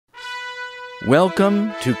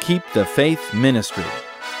Welcome to Keep the Faith Ministry.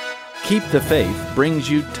 Keep the Faith brings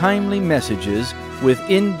you timely messages with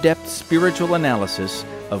in-depth spiritual analysis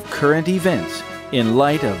of current events in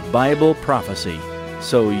light of Bible prophecy,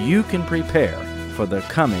 so you can prepare for the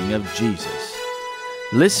coming of Jesus.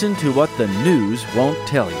 Listen to what the news won't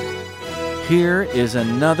tell you. Here is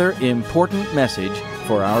another important message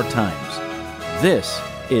for our times. This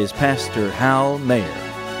is Pastor Hal Mayer.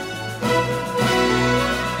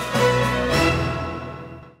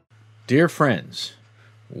 Dear friends,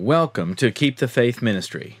 welcome to Keep the Faith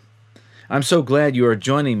Ministry. I'm so glad you are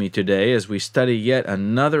joining me today as we study yet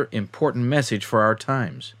another important message for our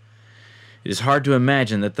times. It is hard to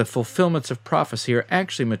imagine that the fulfillments of prophecy are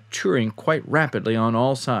actually maturing quite rapidly on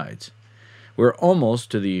all sides. We're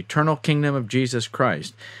almost to the eternal kingdom of Jesus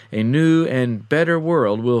Christ. A new and better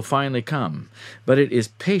world will finally come, but it is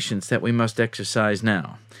patience that we must exercise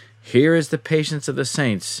now. Here is the patience of the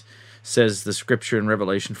saints, says the Scripture in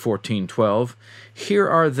Revelation 14:12. Here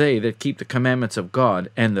are they that keep the commandments of God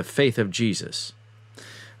and the faith of Jesus.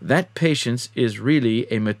 That patience is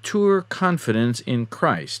really a mature confidence in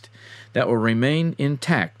Christ that will remain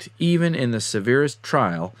intact even in the severest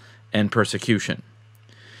trial and persecution.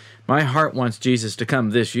 My heart wants Jesus to come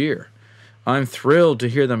this year. I'm thrilled to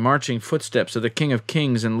hear the marching footsteps of the King of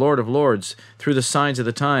Kings and Lord of Lords through the signs of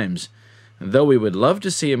the times. Though we would love to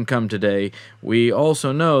see him come today, we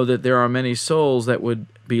also know that there are many souls that would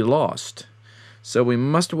be lost. So we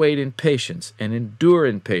must wait in patience and endure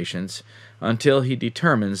in patience until he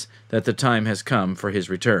determines that the time has come for his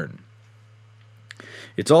return.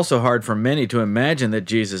 It's also hard for many to imagine that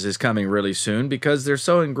Jesus is coming really soon because they're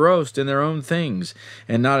so engrossed in their own things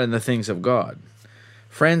and not in the things of God.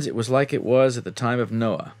 Friends, it was like it was at the time of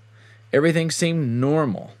Noah. Everything seemed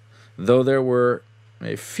normal, though there were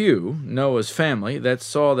a few, Noah's family, that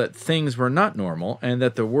saw that things were not normal and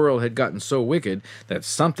that the world had gotten so wicked that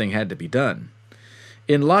something had to be done.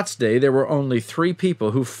 In Lot's day, there were only 3 people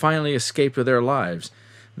who finally escaped with their lives.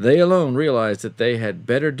 They alone realized that they had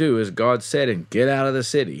better do as God said and get out of the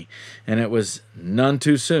city, and it was none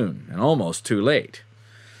too soon and almost too late.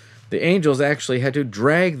 The angels actually had to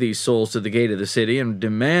drag these souls to the gate of the city and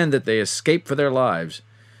demand that they escape for their lives.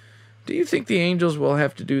 Do you think the angels will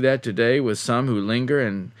have to do that today with some who linger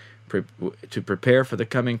and to prepare for the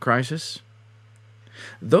coming crisis?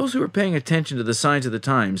 Those who are paying attention to the signs of the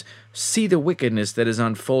times see the wickedness that is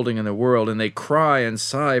unfolding in the world, and they cry and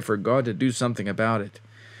sigh for God to do something about it.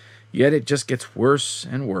 Yet it just gets worse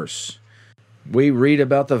and worse. We read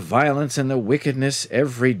about the violence and the wickedness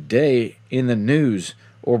every day in the news,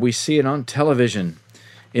 or we see it on television.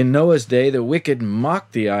 In Noah's day, the wicked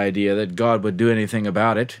mocked the idea that God would do anything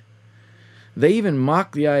about it. They even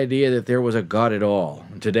mocked the idea that there was a God at all.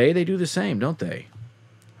 Today they do the same, don't they?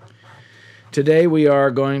 Today we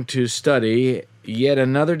are going to study yet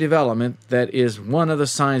another development that is one of the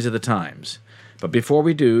signs of the times. But before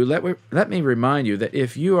we do, let me remind you that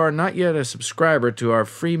if you are not yet a subscriber to our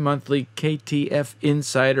free monthly KTF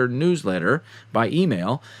Insider newsletter by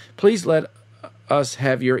email, please let us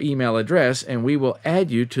have your email address and we will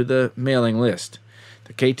add you to the mailing list.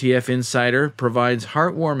 The KTF Insider provides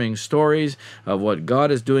heartwarming stories of what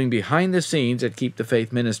God is doing behind the scenes at Keep the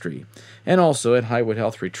Faith Ministry, and also at Highwood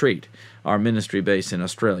Health Retreat, our ministry base in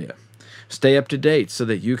Australia. Stay up to date so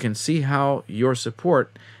that you can see how your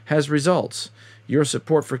support has results. Your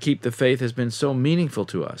support for Keep the Faith has been so meaningful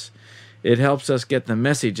to us. It helps us get the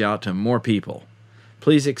message out to more people.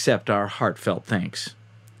 Please accept our heartfelt thanks.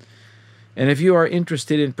 And if you are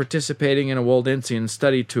interested in participating in a Waldensian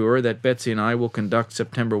study tour that Betsy and I will conduct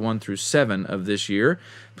September 1 through 7 of this year,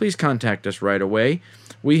 please contact us right away.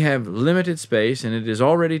 We have limited space and it is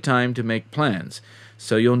already time to make plans,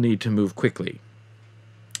 so you'll need to move quickly.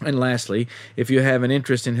 And lastly, if you have an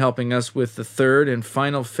interest in helping us with the 3rd and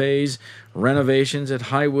final phase renovations at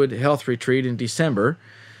Highwood Health Retreat in December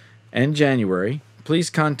and January, please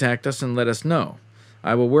contact us and let us know.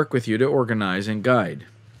 I will work with you to organize and guide.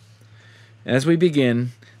 As we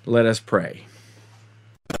begin, let us pray.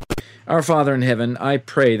 Our Father in heaven, I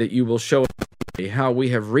pray that you will show us how we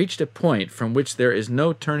have reached a point from which there is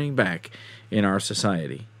no turning back in our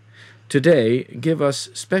society. Today, give us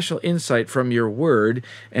special insight from your word,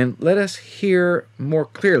 and let us hear more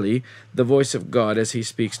clearly the voice of God as he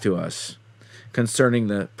speaks to us concerning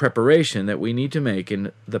the preparation that we need to make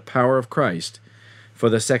in the power of Christ for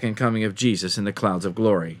the second coming of Jesus in the clouds of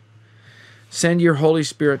glory. Send your Holy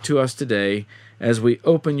Spirit to us today as we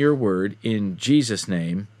open your word in Jesus'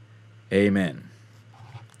 name. Amen.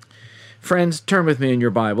 Friends, turn with me in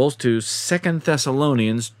your Bibles to 2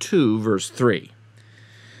 Thessalonians 2, verse 3.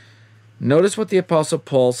 Notice what the Apostle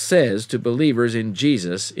Paul says to believers in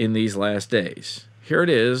Jesus in these last days. Here it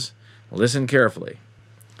is. Listen carefully.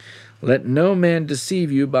 Let no man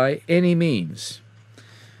deceive you by any means,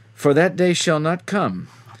 for that day shall not come,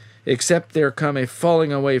 except there come a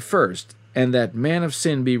falling away first, and that man of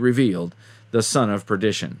sin be revealed, the son of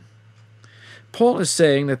perdition. Paul is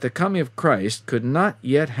saying that the coming of Christ could not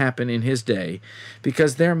yet happen in his day,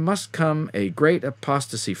 because there must come a great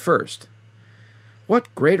apostasy first.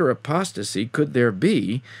 What greater apostasy could there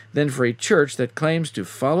be than for a church that claims to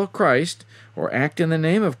follow Christ or act in the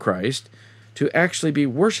name of Christ to actually be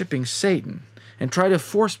worshiping Satan and try to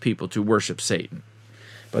force people to worship Satan?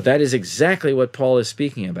 But that is exactly what Paul is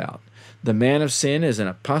speaking about. The man of sin is an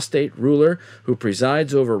apostate ruler who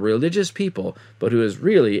presides over religious people, but who is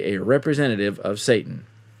really a representative of Satan.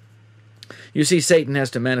 You see, Satan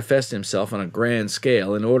has to manifest himself on a grand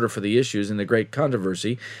scale in order for the issues in the great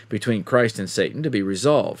controversy between Christ and Satan to be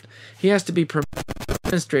resolved. He has to be permitted to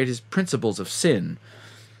demonstrate his principles of sin.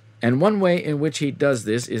 And one way in which he does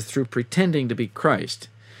this is through pretending to be Christ,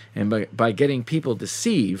 and by getting people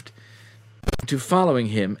deceived into following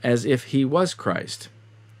him as if he was Christ.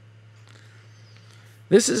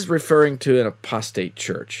 This is referring to an apostate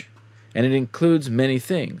church, and it includes many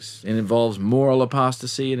things. It involves moral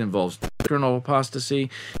apostasy, it involves doctrinal apostasy,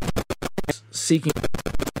 seeking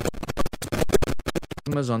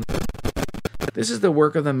on. This is the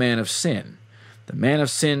work of the man of sin. The man of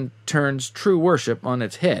sin turns true worship on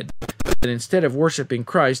its head, that instead of worshiping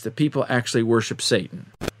Christ, the people actually worship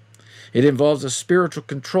Satan. It involves a spiritual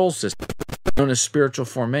control system known as spiritual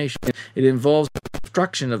formation. It involves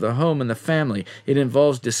destruction of the home and the family. It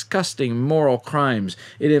involves disgusting moral crimes.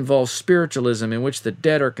 It involves spiritualism in which the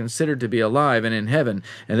dead are considered to be alive and in heaven,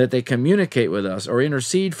 and that they communicate with us or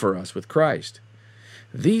intercede for us with Christ.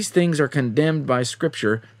 These things are condemned by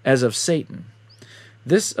Scripture as of Satan.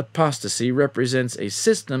 This apostasy represents a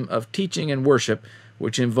system of teaching and worship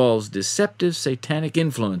which involves deceptive satanic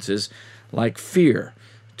influences like fear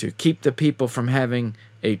to keep the people from having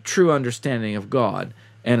a true understanding of God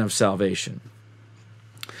and of salvation.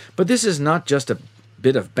 But this is not just a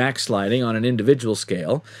bit of backsliding on an individual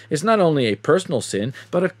scale. It's not only a personal sin,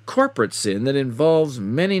 but a corporate sin that involves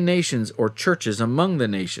many nations or churches among the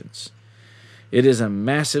nations. It is a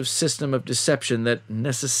massive system of deception that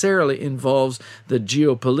necessarily involves the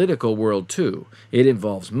geopolitical world too. It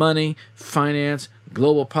involves money, finance,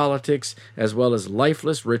 global politics, as well as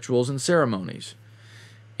lifeless rituals and ceremonies.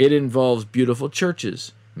 It involves beautiful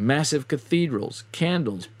churches, massive cathedrals,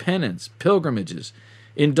 candles, penance, pilgrimages,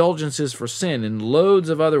 indulgences for sin, and loads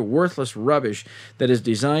of other worthless rubbish that is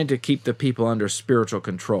designed to keep the people under spiritual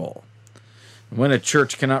control. When a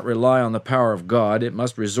church cannot rely on the power of God, it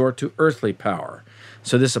must resort to earthly power.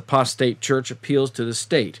 So this apostate church appeals to the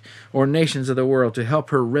state or nations of the world to help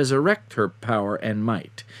her resurrect her power and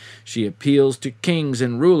might. She appeals to kings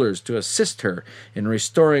and rulers to assist her in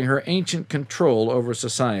restoring her ancient control over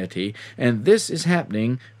society, and this is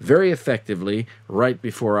happening very effectively right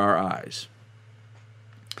before our eyes.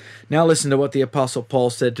 Now listen to what the Apostle Paul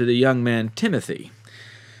said to the young man Timothy.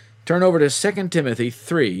 Turn over to 2 Timothy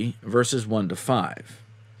 3, verses 1 to 5.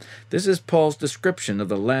 This is Paul's description of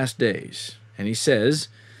the last days, and he says,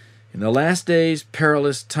 "In the last days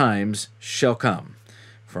perilous times shall come,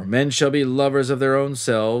 for men shall be lovers of their own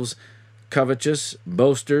selves, covetous,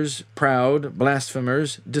 boasters, proud,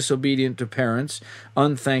 blasphemers, disobedient to parents,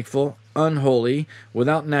 unthankful, unholy,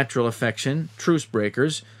 without natural affection, truce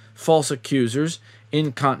breakers, false accusers,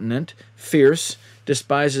 incontinent, fierce,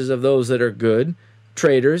 despisers of those that are good,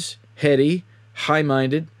 traitors, heady,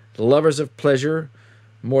 high-minded, lovers of pleasure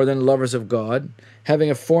more than lovers of God, having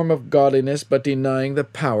a form of godliness but denying the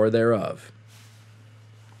power thereof."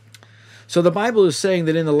 So the Bible is saying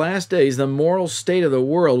that in the last days the moral state of the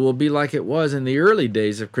world will be like it was in the early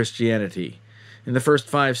days of Christianity, in the first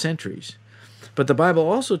 5 centuries. But the Bible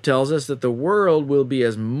also tells us that the world will be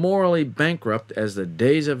as morally bankrupt as the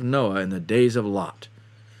days of Noah and the days of Lot.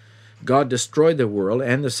 God destroyed the world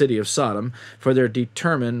and the city of Sodom for their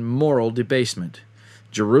determined moral debasement.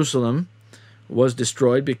 Jerusalem was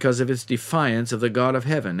destroyed because of its defiance of the God of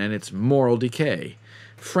heaven and its moral decay.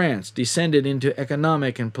 France descended into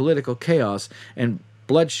economic and political chaos and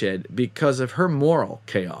bloodshed because of her moral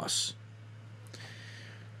chaos.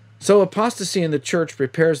 So apostasy in the church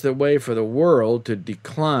prepares the way for the world to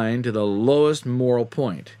decline to the lowest moral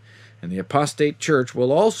point. And the apostate church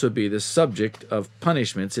will also be the subject of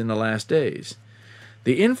punishments in the last days.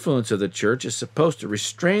 The influence of the church is supposed to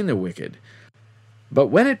restrain the wicked, but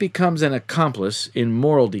when it becomes an accomplice in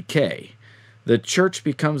moral decay, the church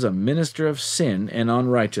becomes a minister of sin and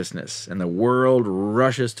unrighteousness, and the world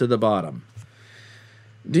rushes to the bottom.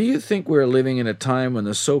 Do you think we're living in a time when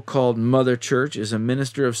the so-called Mother Church is a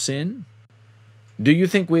minister of sin? Do you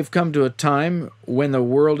think we've come to a time when the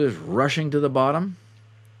world is rushing to the bottom?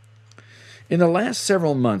 In the last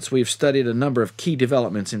several months, we've studied a number of key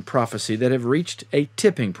developments in prophecy that have reached a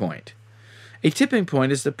tipping point. A tipping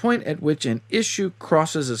point is the point at which an issue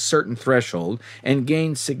crosses a certain threshold and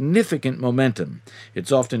gains significant momentum.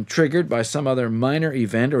 It's often triggered by some other minor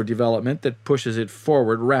event or development that pushes it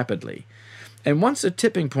forward rapidly. And once a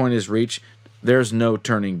tipping point is reached, there's no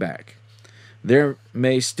turning back. There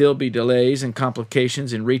may still be delays and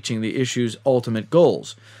complications in reaching the issue's ultimate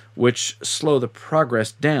goals, which slow the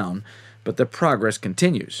progress down, but the progress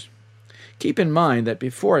continues. Keep in mind that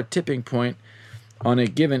before a tipping point on a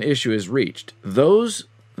given issue is reached, those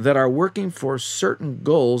that are working for certain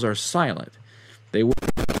goals are silent. They work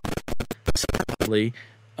silently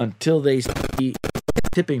until they see the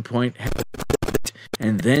tipping point,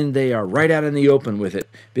 and then they are right out in the open with it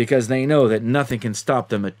because they know that nothing can stop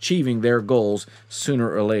them achieving their goals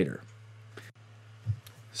sooner or later.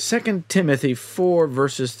 2 Timothy 4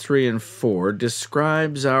 verses 3 and 4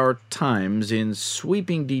 describes our times in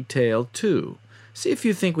sweeping detail too. See if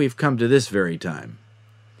you think we've come to this very time.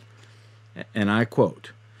 And I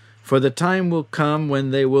quote, "For the time will come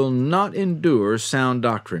when they will not endure sound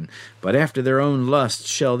doctrine, but after their own lusts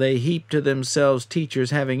shall they heap to themselves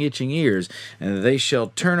teachers having itching ears, and they shall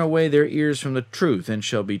turn away their ears from the truth, and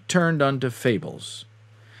shall be turned unto fables."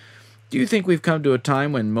 Do you think we've come to a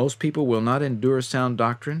time when most people will not endure sound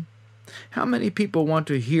doctrine? How many people want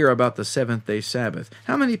to hear about the seventh-day Sabbath?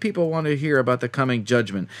 How many people want to hear about the coming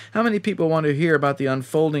judgment? How many people want to hear about the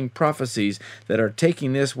unfolding prophecies that are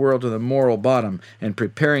taking this world to the moral bottom and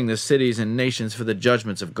preparing the cities and nations for the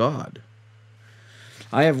judgments of God?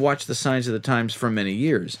 I have watched the signs of the times for many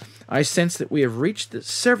years. I sense that we have reached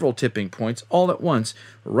several tipping points all at once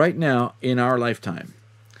right now in our lifetime.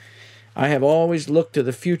 I have always looked to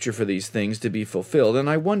the future for these things to be fulfilled, and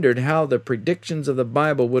I wondered how the predictions of the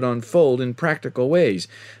Bible would unfold in practical ways.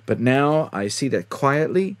 But now I see that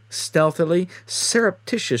quietly, stealthily,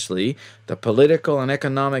 surreptitiously, the political and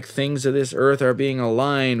economic things of this earth are being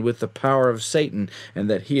aligned with the power of Satan, and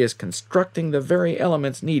that he is constructing the very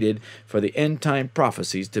elements needed for the end-time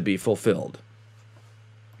prophecies to be fulfilled.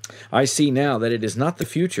 I see now that it is not the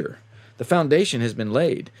future. The foundation has been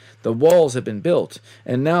laid, the walls have been built,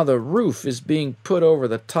 and now the roof is being put over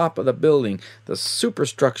the top of the building, the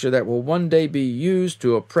superstructure that will one day be used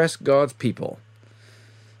to oppress God's people.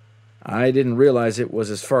 I didn't realize it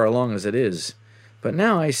was as far along as it is, but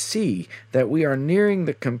now I see that we are nearing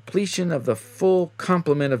the completion of the full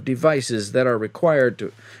complement of devices that are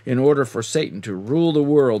required in order for Satan to rule the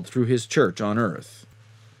world through his church on earth.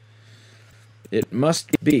 It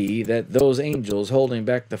must be that those angels holding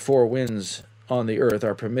back the four winds on the earth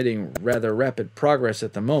are permitting rather rapid progress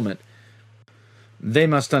at the moment. They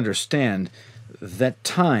must understand that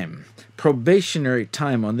time, probationary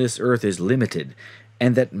time on this earth is limited,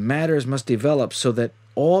 and that matters must develop so that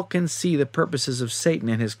all can see the purposes of Satan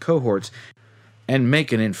and his cohorts and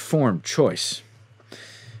make an informed choice.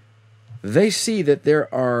 They see that there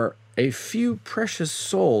are a few precious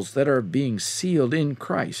souls that are being sealed in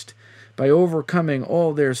Christ by overcoming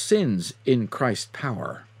all their sins in Christ's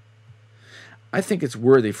power. I think it's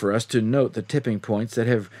worthy for us to note the tipping points that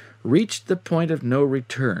have reached the point of no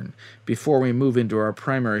return before we move into our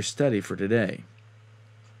primary study for today.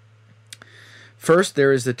 First,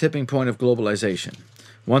 there is the tipping point of globalization.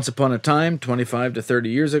 Once upon a time, 25 to 30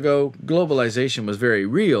 years ago, globalization was very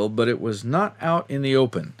real, but it was not out in the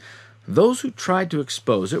open. Those who tried to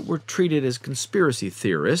expose it were treated as conspiracy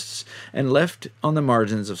theorists and left on the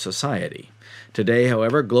margins of society. Today,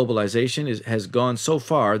 however, globalization has gone so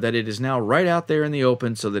far that it is now right out there in the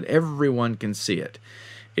open so that everyone can see it.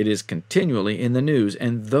 It is continually in the news,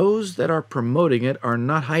 and those that are promoting it are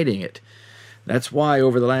not hiding it. That's why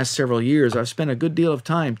over the last several years I've spent a good deal of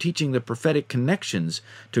time teaching the prophetic connections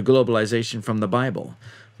to globalization from the Bible.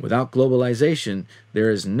 Without globalization, there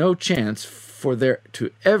is no chance for there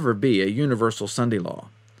to ever be a universal Sunday law.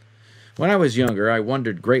 When I was younger, I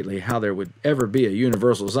wondered greatly how there would ever be a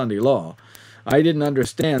universal Sunday law. I didn't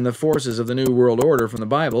understand the forces of the New World Order from the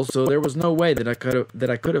Bible, so there was no way that I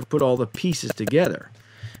could have put all the pieces together.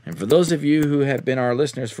 And for those of you who have been our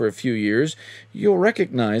listeners for a few years, you'll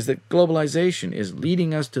recognize that globalization is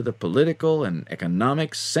leading us to the political and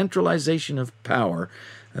economic centralization of power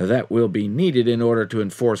that will be needed in order to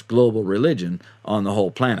enforce global religion on the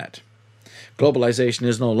whole planet. Globalization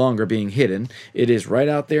is no longer being hidden. It is right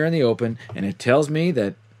out there in the open, and it tells me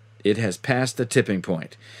that it has passed the tipping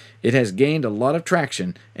point. It has gained a lot of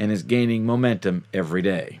traction and is gaining momentum every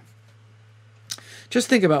day. Just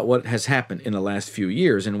think about what has happened in the last few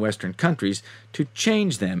years in Western countries to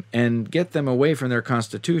change them and get them away from their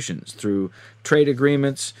constitutions through trade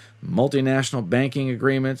agreements, multinational banking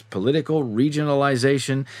agreements, political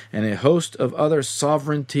regionalization, and a host of other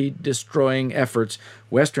sovereignty-destroying efforts.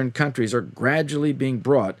 Western countries are gradually being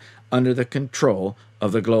brought under the control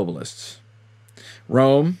of the globalists.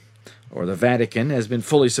 Rome, or the Vatican, has been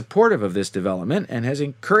fully supportive of this development and has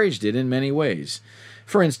encouraged it in many ways.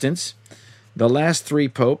 For instance, the last three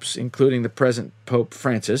popes, including the present Pope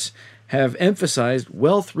Francis, have emphasized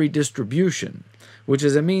wealth redistribution, which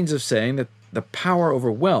is a means of saying that the power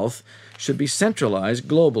over wealth should be centralized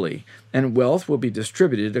globally, and wealth will be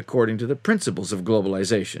distributed according to the principles of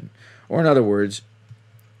globalization, or in other words,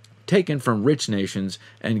 taken from rich nations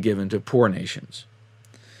and given to poor nations.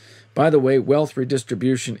 By the way, wealth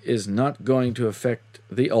redistribution is not going to affect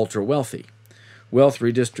the ultra-wealthy. Wealth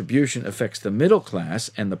redistribution affects the middle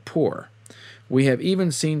class and the poor. We have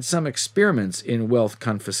even seen some experiments in wealth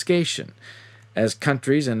confiscation as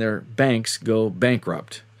countries and their banks go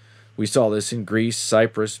bankrupt. We saw this in Greece,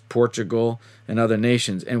 Cyprus, Portugal, and other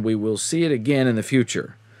nations, and we will see it again in the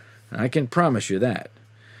future. I can promise you that.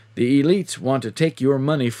 The elites want to take your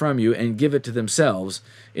money from you and give it to themselves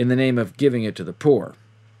in the name of giving it to the poor.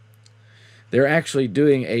 They're actually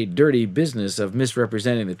doing a dirty business of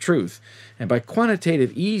misrepresenting the truth, and by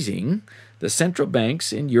quantitative easing, the central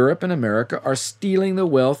banks in Europe and America are stealing the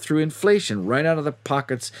wealth through inflation right out of the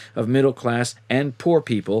pockets of middle class and poor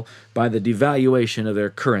people by the devaluation of their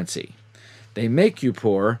currency. They make you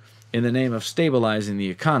poor in the name of stabilizing the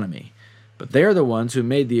economy, but they're the ones who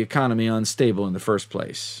made the economy unstable in the first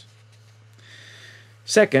place.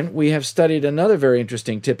 Second, we have studied another very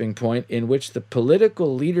interesting tipping point in which the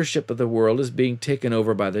political leadership of the world is being taken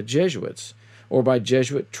over by the Jesuits, or by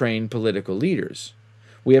Jesuit-trained political leaders.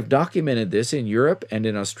 We have documented this in Europe and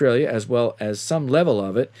in Australia, as well as some level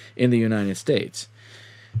of it in the United States.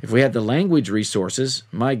 If we had the language resources,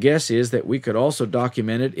 my guess is that we could also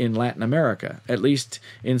document it in Latin America, at least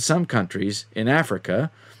in some countries, in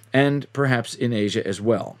Africa, and perhaps in Asia as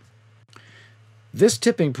well. This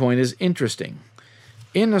tipping point is interesting.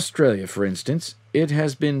 In Australia, for instance, it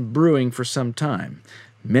has been brewing for some time,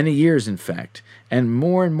 many years in fact, and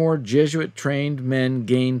more Jesuit-trained men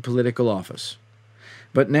gain political office.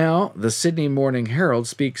 But now the Sydney Morning Herald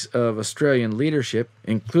speaks of Australian leadership,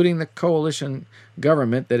 including the coalition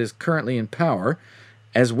government that is currently in power,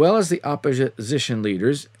 as well as the opposition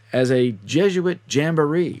leaders, as a Jesuit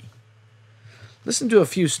jamboree. Listen to a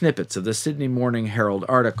few snippets of the Sydney Morning Herald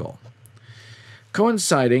article.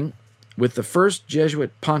 Coinciding with the first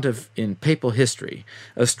Jesuit pontiff in papal history,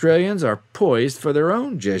 Australians are poised for their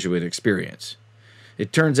own Jesuit experience.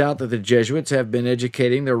 It turns out that the Jesuits have been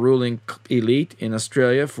educating the ruling elite in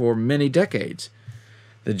Australia for many decades.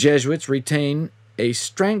 The Jesuits retain a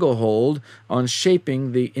stranglehold on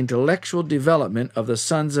shaping the intellectual development of the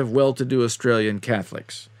sons of well-to-do Australian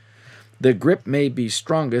Catholics. The grip may be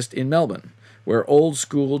strongest in Melbourne, where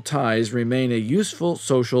old-school ties remain a useful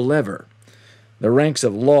social lever. The ranks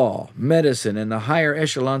of law, medicine, and the higher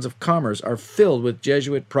echelons of commerce are filled with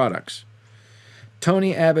Jesuit products.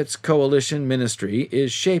 Tony Abbott's coalition ministry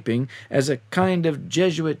is shaping as a kind of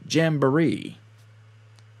Jesuit jamboree.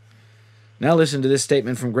 Now listen to this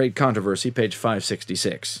statement from Great Controversy, page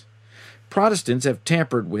 566. Protestants have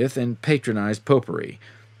tampered with and patronized popery.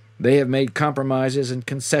 They have made compromises and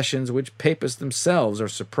concessions which papists themselves are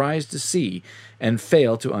surprised to see and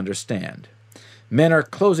fail to understand. Men are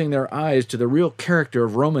closing their eyes to the real character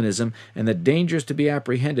of Romanism and the dangers to be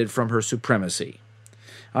apprehended from her supremacy.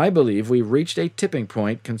 I believe we've reached a tipping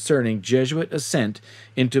point concerning Jesuit ascent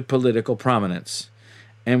into political prominence.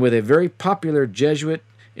 And with a very popular Jesuit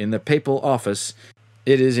in the papal office,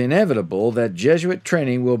 it is inevitable that Jesuit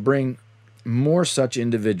training will bring more such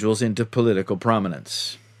individuals into political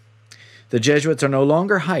prominence. The Jesuits are no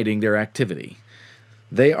longer hiding their activity.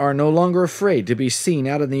 They are no longer afraid to be seen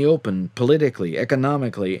out in the open politically,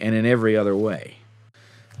 economically, and in every other way.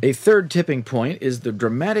 A third tipping point is the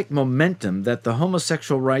dramatic momentum that the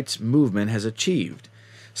homosexual rights movement has achieved.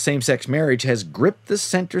 Same-sex marriage has gripped the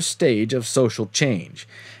center stage of social change,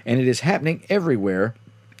 and it is happening everywhere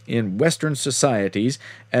in Western societies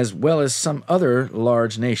as well as some other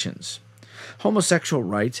large nations. Homosexual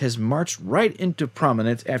rights has marched right into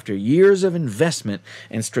prominence after years of investment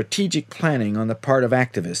and strategic planning on the part of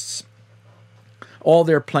activists. All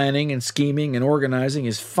their planning and scheming and organizing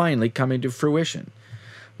is finally coming to fruition.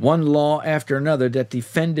 One law after another that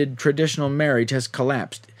defended traditional marriage has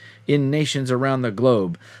collapsed in nations around the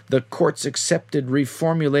globe. The courts accepted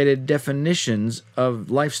reformulated definitions of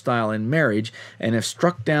lifestyle and marriage and have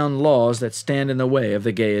struck down laws that stand in the way of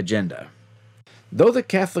the gay agenda. Though the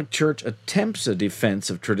Catholic Church attempts a defense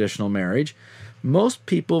of traditional marriage, most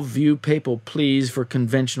people view papal pleas for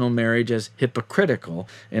conventional marriage as hypocritical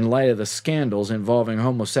in light of the scandals involving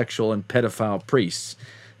homosexual and pedophile priests.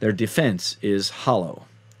 Their defense is hollow.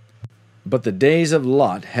 But the days of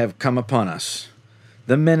Lot have come upon us.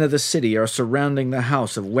 The men of the city are surrounding the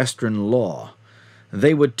house of Western law.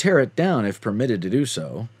 They would tear it down if permitted to do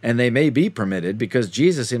so, and they may be permitted because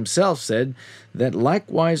Jesus himself said that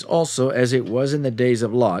likewise also as it was in the days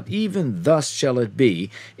of Lot, even thus shall it be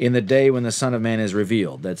in the day when the Son of Man is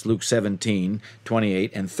revealed. That's Luke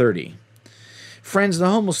 17:28 and 30. Friends, the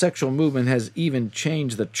homosexual movement has even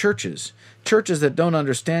changed the churches. Churches that don't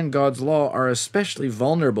understand God's law are especially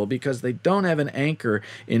vulnerable because they don't have an anchor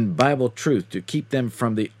in Bible truth to keep them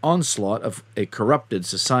from the onslaught of a corrupted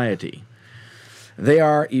society. They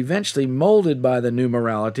are eventually molded by the new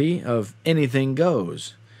morality of anything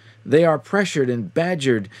goes. They are pressured and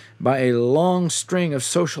badgered by a long string of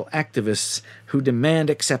social activists who demand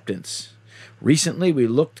acceptance. Recently, we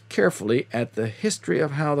looked carefully at the history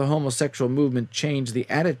of how the homosexual movement changed the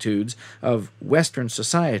attitudes of Western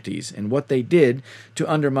societies and what they did to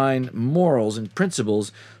undermine morals and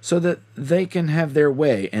principles so that they can have their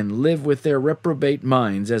way and live with their reprobate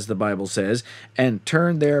minds, as the Bible says, and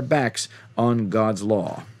turn their backs on God's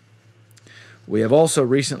law. We have also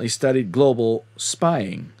recently studied global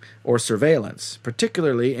spying or surveillance,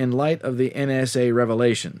 particularly in light of the NSA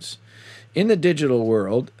revelations. In the digital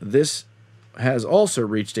world, this has also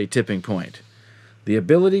reached a tipping point. The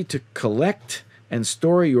ability to collect and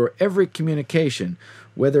store your every communication,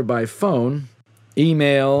 whether by phone,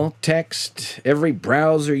 email, text, every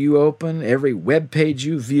browser you open, every web page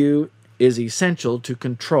you view, is essential to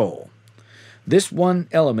control. This one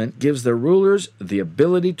element gives the rulers the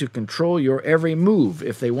ability to control your every move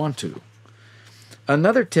if they want to.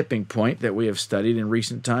 Another tipping point that we have studied in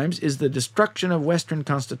recent times is the destruction of Western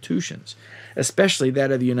constitutions, especially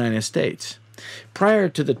that of the United States. Prior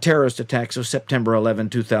to the terrorist attacks of September 11,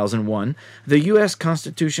 2001, the U.S.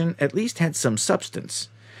 Constitution at least had some substance.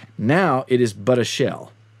 Now it is but a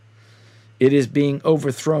shell. It is being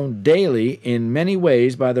overthrown daily in many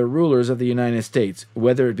ways by the rulers of the United States,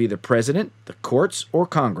 whether it be the President, the courts, or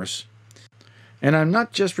Congress. And I'm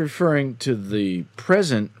not just referring to the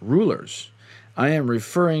present rulers. I am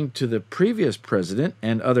referring to the previous president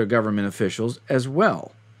and other government officials as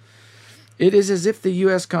well. It is as if the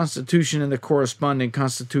U.S. Constitution and the corresponding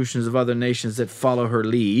constitutions of other nations that follow her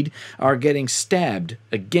lead are getting stabbed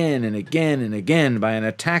again and again and again by an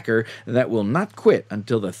attacker that will not quit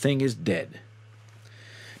until the thing is dead.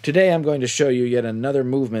 Today I'm going to show you yet another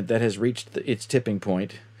movement that has reached its tipping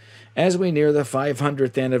point. As we near the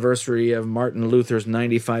 500th anniversary of Martin Luther's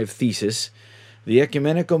 95 Theses, the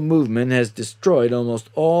ecumenical movement has destroyed almost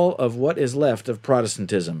all of what is left of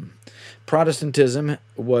Protestantism. Protestantism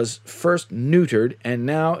was first neutered and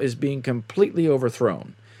now is being completely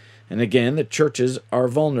overthrown. And again, the churches are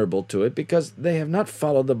vulnerable to it because they have not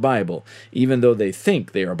followed the Bible, even though they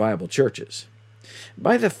think they are Bible churches.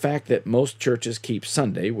 By the fact that most churches keep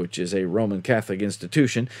Sunday, which is a Roman Catholic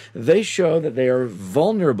institution, they show that they are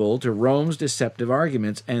vulnerable to Rome's deceptive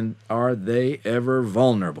arguments, and are they ever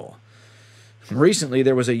vulnerable? Recently,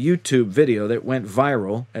 there was a YouTube video that went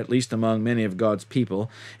viral, at least among many of God's people,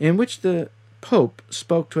 in which the Pope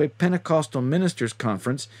spoke to a Pentecostal ministers'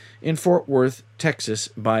 conference in Fort Worth, Texas,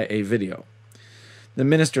 by a video. The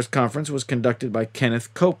ministers' conference was conducted by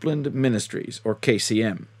Kenneth Copeland Ministries, or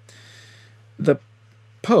KCM. The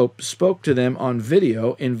Pope spoke to them on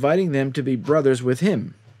video, inviting them to be brothers with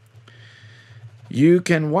him. You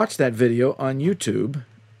can watch that video on YouTube.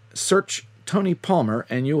 Search Tony Palmer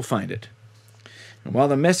and you'll find it. And while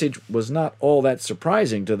the message was not all that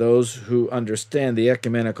surprising to those who understand the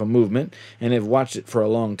ecumenical movement and have watched it for a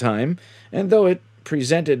long time, and though it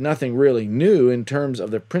presented nothing really new in terms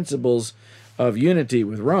of the principles of unity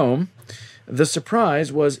with Rome, the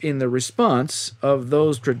surprise was in the response of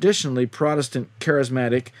those traditionally Protestant,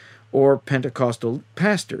 charismatic, or Pentecostal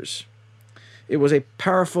pastors. It was a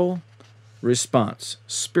powerful response,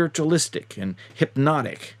 spiritualistic and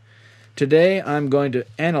hypnotic. Today, I'm going to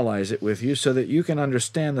analyze it with you so that you can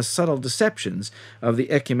understand the subtle deceptions of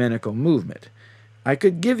the ecumenical movement. I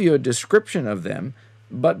could give you a description of them,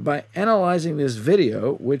 but by analyzing this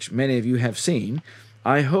video, which many of you have seen,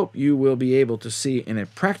 I hope you will be able to see in a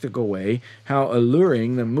practical way how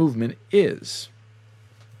alluring the movement is.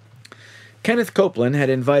 Kenneth Copeland had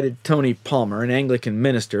invited Tony Palmer, an Anglican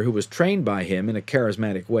minister who was trained by him in a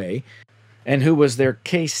charismatic way, and who was their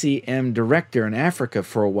KCM director in Africa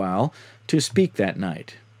for a while, to speak that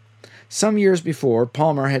night. Some years before,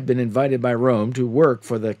 Palmer had been invited by Rome to work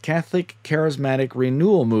for the Catholic Charismatic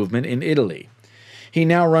Renewal movement in Italy. He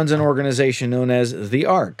now runs an organization known as the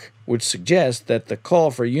Ark, which suggests that the call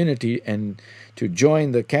for unity and to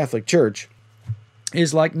join the Catholic Church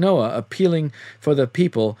is like Noah appealing for the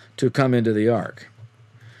people to come into the Ark.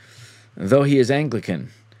 Though he is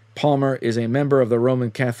Anglican, Palmer is a member of the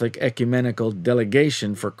Roman Catholic Ecumenical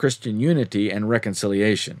Delegation for Christian Unity and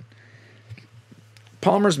Reconciliation.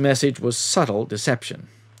 Palmer's message was subtle deception.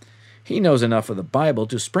 He knows enough of the Bible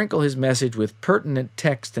to sprinkle his message with pertinent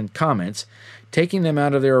text and comments, taking them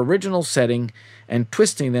out of their original setting and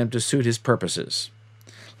twisting them to suit his purposes.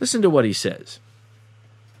 Listen to what he says.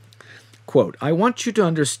 Quote, I want you to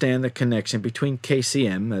understand the connection between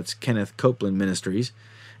KCM, that's Kenneth Copeland Ministries,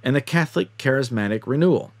 and the Catholic Charismatic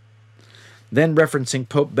Renewal. Then referencing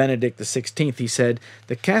Pope Benedict XVI, he said,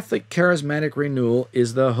 the Catholic Charismatic Renewal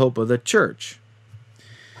is the hope of the Church.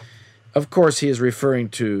 Of course, he is referring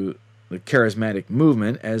to the charismatic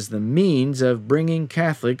movement as the means of bringing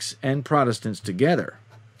Catholics and Protestants together.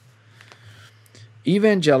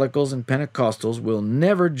 Evangelicals and Pentecostals will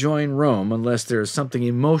never join Rome unless there is something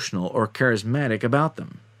emotional or charismatic about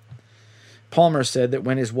them. Palmer said that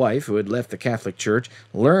when his wife, who had left the Catholic Church,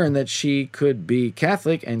 learned that she could be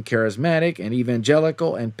Catholic and charismatic and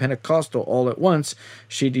evangelical and Pentecostal all at once,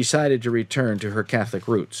 she decided to return to her Catholic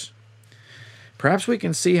roots. Perhaps we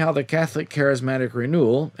can see how the Catholic Charismatic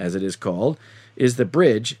Renewal, as it is called, is the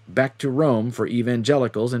bridge back to Rome for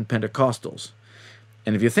evangelicals and Pentecostals.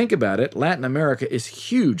 And if you think about it, Latin America is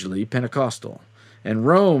hugely Pentecostal, and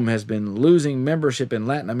Rome has been losing membership in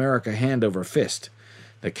Latin America hand over fist.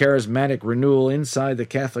 The Charismatic Renewal inside the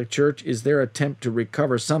Catholic Church is their attempt to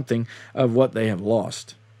recover something of what they have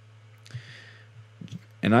lost.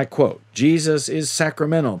 And I quote, Jesus is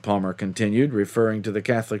sacramental, Palmer continued, referring to the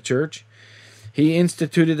Catholic Church. He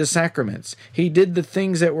instituted the sacraments. He did the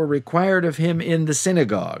things that were required of him in the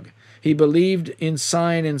synagogue. He believed in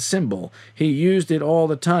sign and symbol. He used it all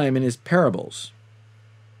the time in his parables.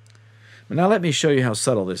 Now let me show you how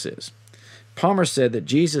subtle this is. Palmer said that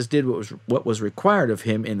Jesus did what was required of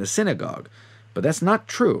him in the synagogue, but that's not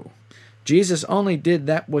true. Jesus only did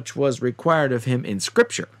that which was required of him in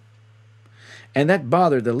Scripture. And that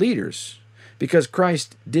bothered the leaders, because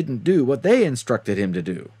Christ didn't do what they instructed him to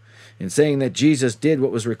do. In saying that Jesus did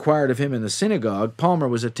what was required of him in the synagogue, Palmer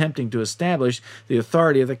was attempting to establish the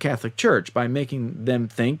authority of the Catholic Church by making them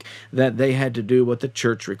think that they had to do what the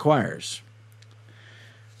Church requires.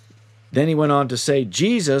 Then he went on to say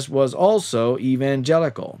Jesus was also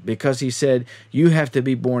evangelical because he said, you have to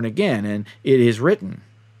be born again, and it is written.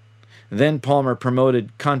 Then Palmer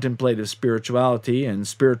promoted contemplative spirituality and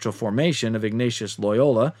spiritual formation of Ignatius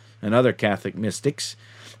Loyola and other Catholic mystics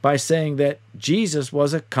by saying that Jesus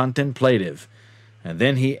was a contemplative. And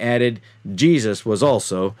then he added, Jesus was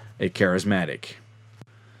also a charismatic.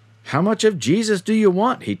 How much of Jesus do you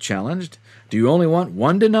want? He challenged. Do you only want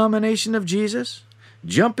one denomination of Jesus?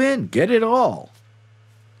 Jump in, get it all.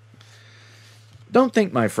 Don't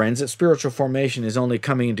think, my friends, that spiritual formation is only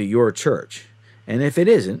coming into your church. And if it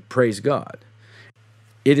isn't, praise God.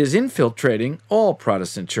 It is infiltrating all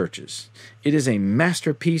Protestant churches. It is a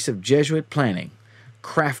masterpiece of Jesuit planning,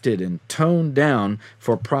 crafted and toned down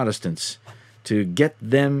for Protestants to get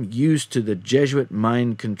them used to the Jesuit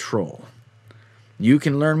mind control. You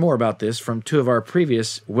can learn more about this from 2 of our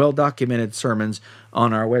previous well-documented sermons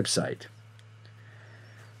on our website.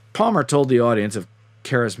 Palmer told the audience of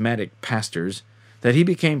charismatic pastors that he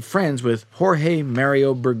became friends with Jorge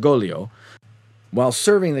Mario Bergoglio while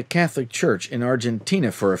serving the Catholic Church in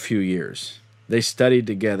Argentina for a few years. They studied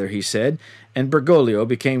together, he said, and Bergoglio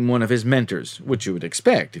became one of his mentors, which you would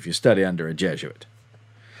expect if you study under a Jesuit.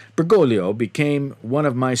 Bergoglio became one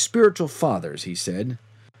of my spiritual fathers, he said.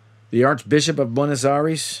 The Archbishop of Buenos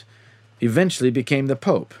Aires eventually became the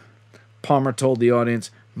Pope. Palmer told the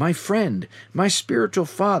audience, my friend, my spiritual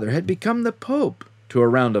father, had become the Pope, to a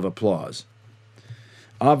round of applause.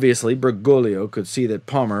 Obviously, Bergoglio could see that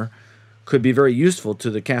Palmer could be very useful to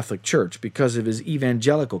the Catholic Church because of his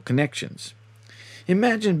evangelical connections.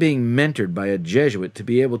 Imagine being mentored by a Jesuit to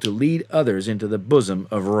be able to lead others into the bosom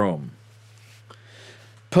of Rome.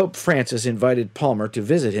 Pope Francis invited Palmer to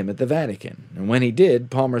visit him at the Vatican, and when he did,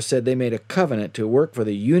 Palmer said they made a covenant to work for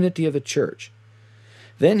the unity of the Church.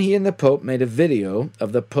 Then he and the Pope made a video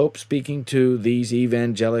of the Pope speaking to these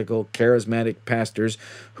evangelical, charismatic pastors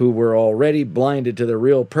who were already blinded to the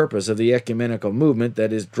real purpose of the ecumenical movement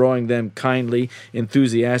that is drawing them kindly,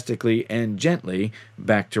 enthusiastically, and gently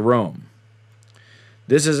back to Rome.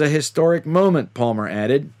 This is a historic moment, Palmer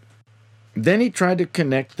added. Then he tried to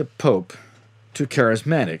connect the Pope to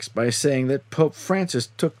charismatics by saying that Pope Francis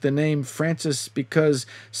took the name Francis because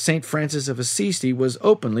St. Francis of Assisi was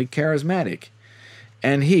openly charismatic.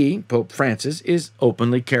 And he, Pope Francis, is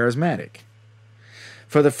openly charismatic.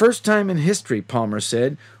 For the first time in history, Palmer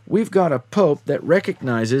said, we've got a pope that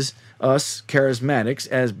recognizes us charismatics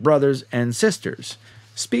as brothers and sisters,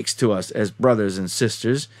 speaks to us as brothers and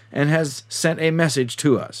sisters, and has sent a message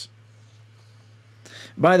to us.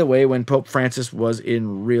 By the way, when Pope Francis was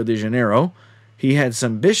in Rio de Janeiro, he had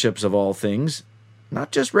some bishops of all things,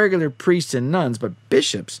 not just regular priests and nuns, but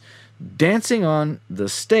bishops, dancing on the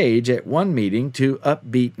stage at one meeting to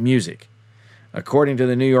upbeat music. According to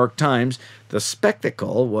the New York Times, the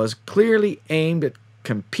spectacle was clearly aimed at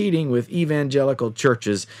competing with evangelical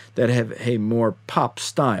churches that have a more pop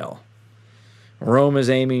style. Rome is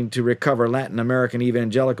aiming to recover Latin American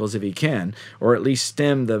evangelicals if he can, or at least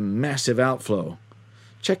stem the massive outflow.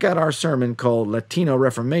 Check out our sermon called Latino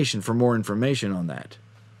Reformation for more information on that.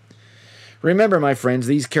 Remember, my friends,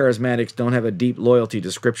 these charismatics don't have a deep loyalty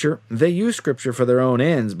to Scripture. They use Scripture for their own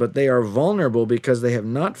ends, but they are vulnerable because they have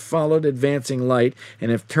not followed advancing light and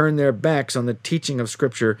have turned their backs on the teaching of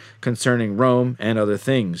Scripture concerning Rome and other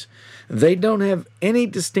things. They don't have any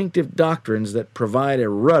distinctive doctrines that provide a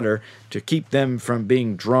rudder to keep them from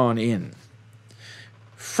being drawn in.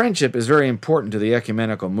 Friendship is very important to the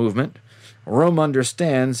ecumenical movement. Rome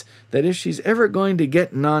understands that if she's ever going to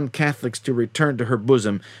get non-Catholics to return to her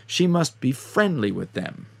bosom, she must be friendly with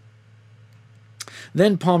them.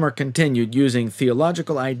 Then Palmer continued using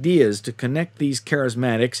theological ideas to connect these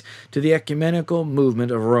charismatics to the ecumenical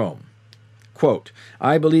movement of Rome. Quote,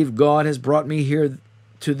 I believe God has brought me here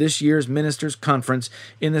to this year's ministers' conference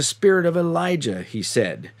in the spirit of Elijah, he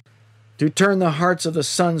said, to turn the hearts of the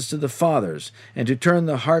sons to the fathers, and to turn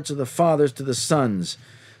the hearts of the fathers to the sons,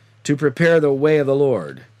 to prepare the way of the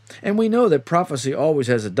Lord. And we know that prophecy always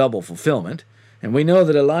has a double fulfillment, and we know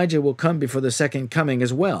that Elijah will come before the second coming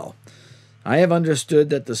as well. I have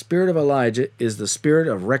understood that the spirit of Elijah is the spirit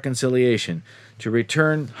of reconciliation, to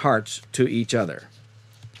return hearts to each other.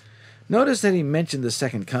 Notice that he mentioned the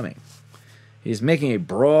second coming. He's making a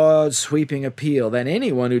broad, sweeping appeal that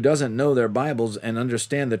anyone who doesn't know their Bibles and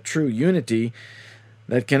understand the true unity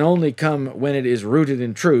that can only come when it is rooted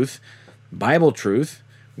in truth, Bible truth,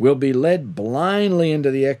 will be led blindly into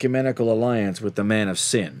the ecumenical alliance with the man of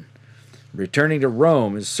sin. Returning to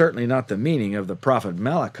Rome is certainly not the meaning of the prophet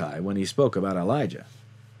Malachi when he spoke about Elijah.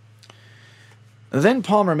 Then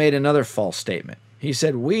Palmer made another false statement. He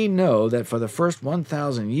said, we know that for the first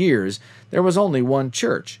 1,000 years there was only one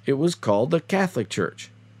church. It was called the Catholic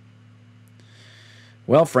Church.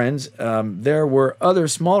 Well, friends, there were other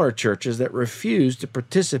smaller churches that refused to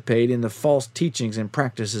participate in the false teachings and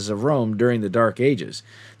practices of Rome during the Dark Ages.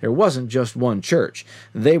 There wasn't just one church.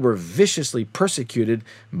 They were viciously persecuted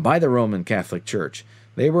by the Roman Catholic Church.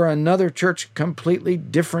 They were another church, completely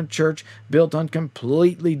different church, built on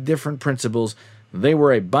completely different principles. They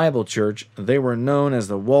were a Bible church. They were known as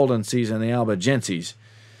the Waldenses and the Albigenses.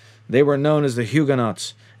 They were known as the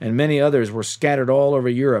Huguenots, and many others were scattered all over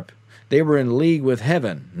Europe. They were in league with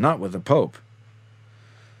heaven, not with the Pope.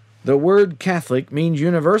 The word Catholic means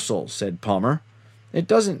universal, said Palmer. It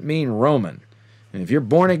doesn't mean Roman. And if you're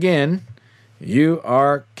born again, you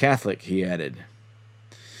are Catholic, he added.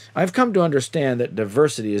 I've come to understand that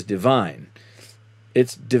diversity is divine.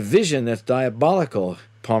 It's division that's diabolical,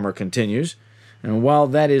 Palmer continues. And while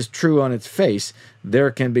that is true on its face,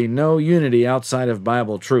 there can be no unity outside of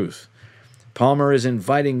Bible truth. Palmer is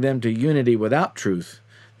inviting them to unity without truth.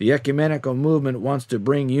 The ecumenical movement wants to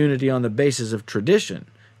bring unity on the basis of tradition,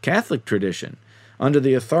 Catholic tradition, under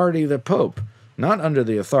the authority of the Pope, not under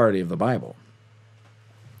the authority of the Bible.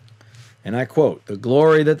 And I quote, the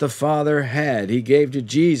glory that the Father had, he gave to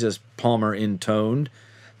Jesus, Palmer intoned.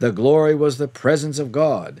 The glory was the presence of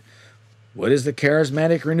God. What is the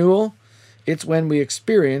charismatic renewal? It's when we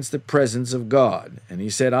experience the presence of God. And he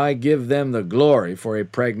said, I give them the glory for a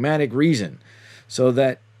pragmatic reason, so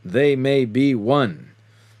that they may be one.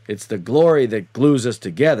 It's the glory that glues us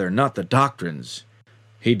together, not the doctrines,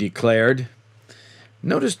 he declared.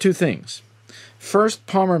 Notice two things. First,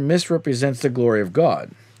 Palmer misrepresents the glory of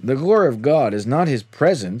God. The glory of God is not his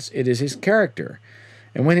presence, it is his character.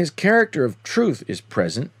 And when his character of truth is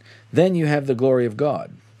present, then you have the glory of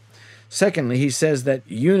God. Secondly, he says that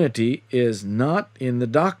unity is not in the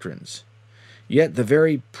doctrines. Yet the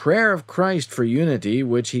very prayer of Christ for unity,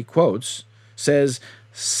 which he quotes, says,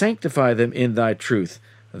 sanctify them in thy truth.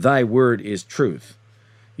 Thy word is truth.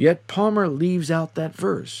 Yet Palmer leaves out that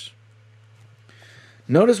verse.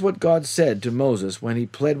 Notice what God said to Moses when he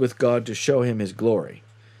pled with God to show him his glory.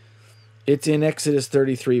 It's in Exodus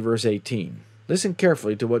 33, verse 18. Listen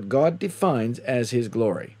carefully to what God defines as his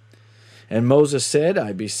glory. And Moses said,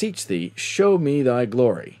 I beseech thee, show me thy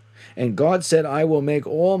glory. And God said, I will make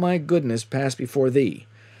all my goodness pass before thee.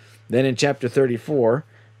 Then in chapter 34,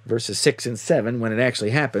 verses 6 and 7, when it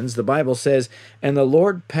actually happens, the Bible says, And the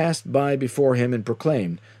Lord passed by before him and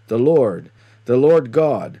proclaimed, the Lord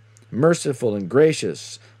God, merciful and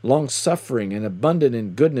gracious, long-suffering and abundant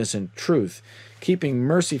in goodness and truth, keeping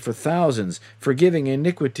mercy for thousands, forgiving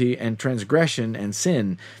iniquity and transgression and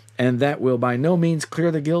sin, and that will by no means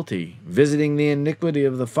clear the guilty, visiting the iniquity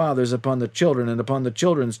of the fathers upon the children and upon the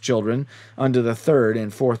children's children unto the third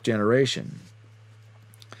and fourth generation.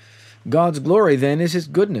 God's glory, then, is his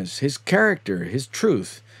goodness, his character, his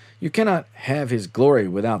truth. You cannot have his glory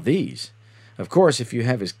without these. Of course, if you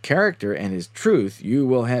have his character and his truth, you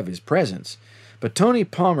will have his presence. But Tony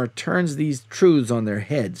Palmer turns these truths on their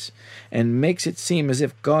heads and makes it seem as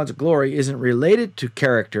if God's glory isn't related to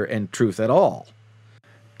character and truth at all.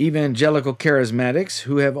 Evangelical charismatics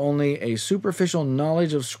who have only a superficial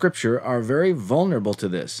knowledge of Scripture are very vulnerable to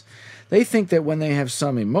this. They think that when they have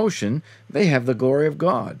some emotion, they have the glory of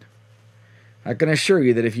God. I can assure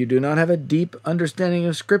you that if you do not have a deep understanding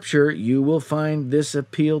of Scripture, you will find this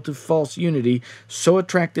appeal to false unity so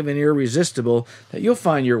attractive and irresistible that you'll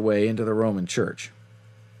find your way into the Roman Church.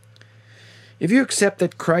 If you accept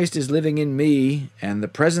that Christ is living in me, and the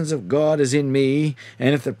presence of God is in me,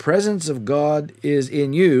 and if the presence of God is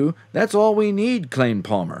in you, that's all we need, claimed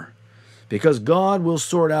Palmer, because God will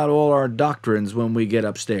sort out all our doctrines when we get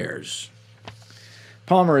upstairs.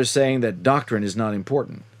 Palmer is saying that doctrine is not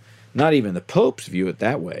important. Not even the popes view it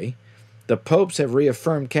that way. The popes have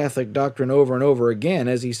reaffirmed Catholic doctrine over and over again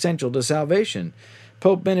as essential to salvation.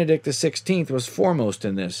 Pope Benedict XVI was foremost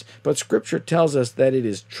in this, but Scripture tells us that it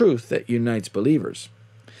is truth that unites believers.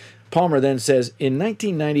 Palmer then says, in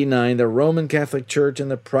 1999, the Roman Catholic Church and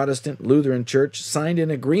the Protestant Lutheran Church signed an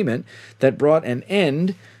agreement that brought an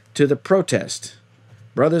end to the protest.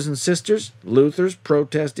 Brothers and sisters, Luther's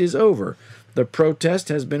protest is over. The protest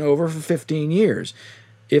has been over for 15 years.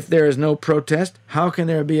 If there is no protest, how can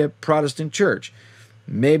there be a Protestant church?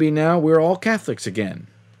 Maybe now we're all Catholics again.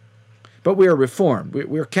 But we are Reformed.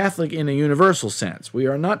 We're Catholic in a universal sense. We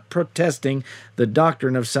are not protesting the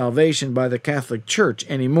doctrine of salvation by the Catholic Church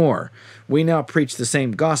anymore. We now preach the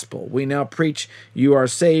same gospel. We now preach you are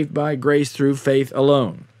saved by grace through faith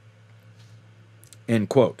alone. End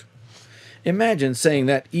quote. Imagine saying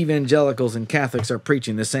that evangelicals and Catholics are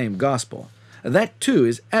preaching the same gospel. That, too,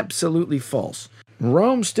 is absolutely false.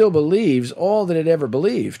 Rome still believes all that it ever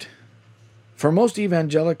believed. For most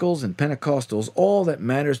evangelicals and Pentecostals, all that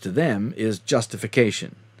matters to them is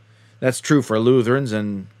justification. That's true for Lutherans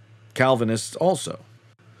and Calvinists also.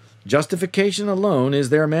 Justification alone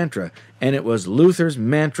is their mantra, and it was Luther's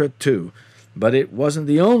mantra too. But it wasn't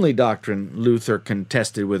the only doctrine Luther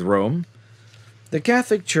contested with Rome. The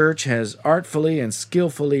Catholic Church has artfully and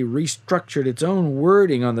skillfully restructured its own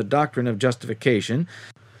wording on the doctrine of justification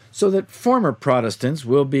so that former Protestants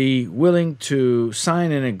will be willing to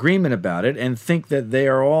sign an agreement about it and think that they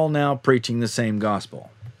are all now preaching the same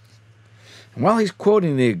gospel. And while he's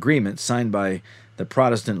quoting the agreement signed by the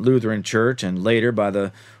Protestant Lutheran Church and later by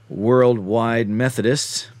the worldwide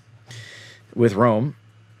Methodists with Rome,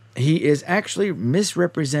 he is actually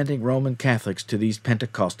misrepresenting Roman Catholics to these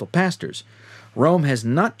Pentecostal pastors. Rome has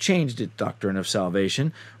not changed its doctrine of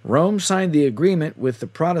salvation. Rome signed the agreement with the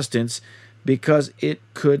Protestants because it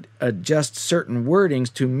could adjust certain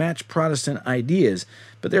wordings to match Protestant ideas.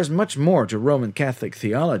 But there's much more to Roman Catholic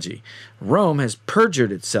theology. Rome has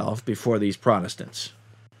perjured itself before these Protestants.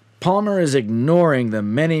 Palmer is ignoring the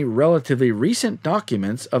many relatively recent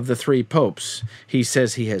documents of the three popes he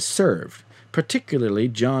says he has served, particularly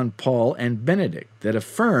John Paul and Benedict, that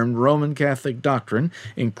affirmed Roman Catholic doctrine,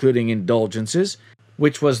 including indulgences,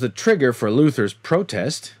 which was the trigger for Luther's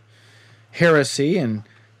protest, heresy and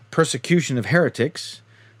persecution of heretics,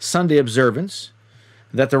 Sunday observance,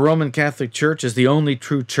 that the Roman Catholic Church is the only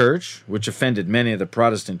true church, which offended many of the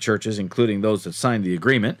Protestant churches, including those that signed the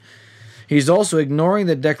agreement. He's also ignoring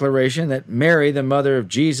the declaration that Mary, the mother of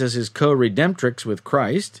Jesus, is co-redemptrix with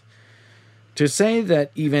Christ. To say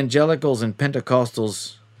that evangelicals and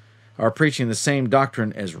Pentecostals are preaching the same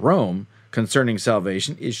doctrine as Rome concerning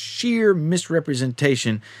salvation is sheer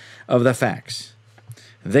misrepresentation of the facts.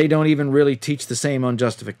 They don't even really teach the same on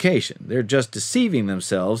justification. They're just deceiving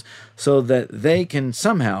themselves so that they can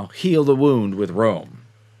somehow heal the wound with Rome.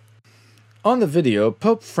 On the video,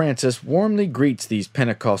 Pope Francis warmly greets these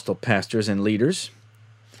Pentecostal pastors and leaders.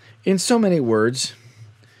 In so many words,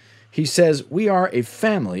 he says, we are a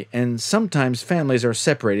family, and sometimes families are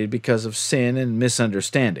separated because of sin and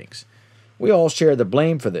misunderstandings. We all share the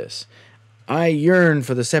blame for this. I yearn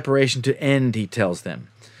for the separation to end, he tells them.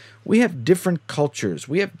 We have different cultures,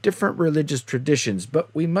 we have different religious traditions, but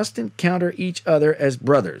we must encounter each other as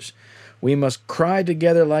brothers. We must cry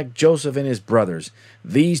together like Joseph and his brothers.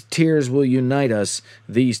 These tears will unite us,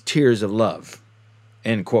 these tears of love."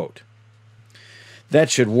 End quote.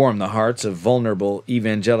 That should warm the hearts of vulnerable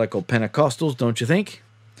evangelical Pentecostals, don't you think?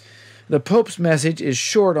 The Pope's message is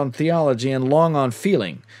short on theology and long on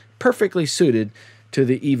feeling, perfectly suited to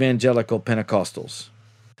the evangelical Pentecostals.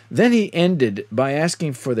 Then he ended by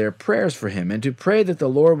asking for their prayers for him and to pray that the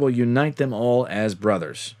Lord will unite them all as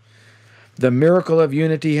brothers. "The miracle of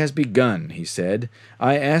unity has begun," he said.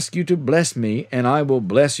 "I ask you to bless me, and I will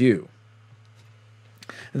bless you."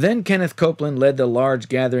 Then Kenneth Copeland led the large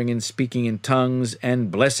gathering in speaking in tongues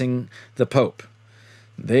and blessing the Pope.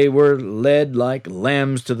 They were led like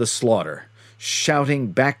lambs to the slaughter, shouting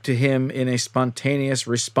back to him in a spontaneous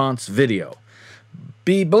response video,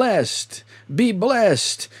 "Be blessed! Be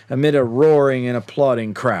blessed!" amid a roaring and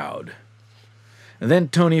applauding crowd. And then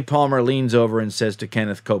Tony Palmer leans over and says to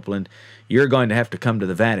Kenneth Copeland, "You're going to have to come to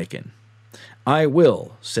the Vatican." "I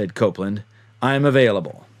will," said Copeland. "I'm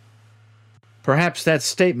available." Perhaps that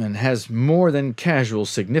statement has more than casual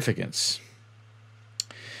significance.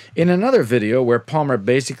 In another video where Palmer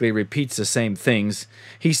basically repeats the same things,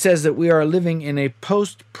 he says that we are living in a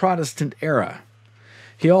post-Protestant era.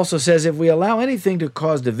 He also says if we allow anything to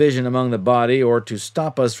cause division among the body or to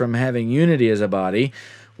stop us from having unity as a body,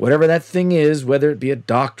 whatever that thing is, whether it be a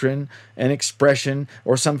doctrine, an expression,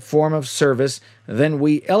 or some form of service, then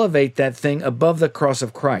we elevate that thing above the cross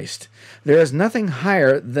of Christ. There is nothing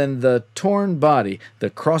higher than the torn body,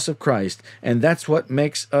 the cross of Christ, and that's what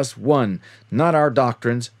makes us one, not our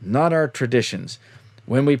doctrines, not our traditions.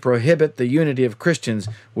 When we prohibit the unity of Christians,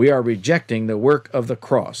 we are rejecting the work of the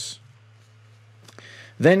cross.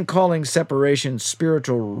 Then calling separation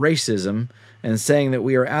spiritual racism and saying that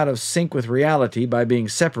we are out of sync with reality by being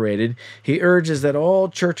separated, he urges that all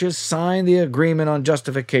churches sign the agreement on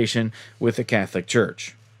justification with the Catholic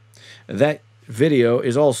Church. That video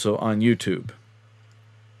is also on YouTube.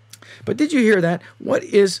 But did you hear that? What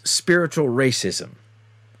is spiritual racism?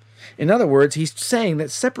 In other words, he's saying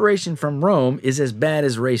that separation from Rome is as bad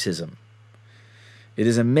as racism. It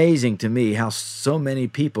is amazing to me how so many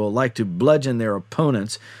people like to bludgeon their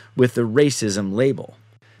opponents with the racism label,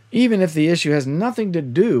 even if the issue has nothing to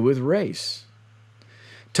do with race.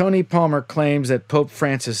 Tony Palmer claims that Pope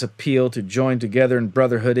Francis' appeal to join together in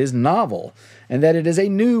brotherhood is novel and that it is a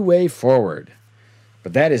new way forward.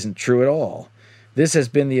 But that isn't true at all. This has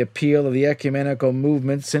been the appeal of the ecumenical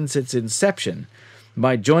movement since its inception.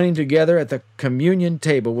 By joining together at the communion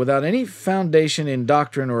table without any foundation in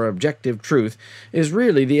doctrine or objective truth is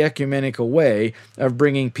really the ecumenical way of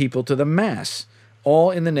bringing people to the Mass, all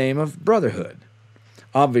in the name of brotherhood.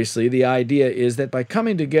 Obviously, the idea is that by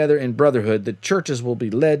coming together in brotherhood, the churches will be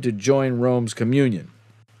led to join Rome's communion.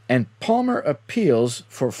 And Palmer appeals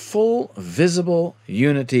for full, visible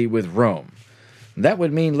unity with Rome. That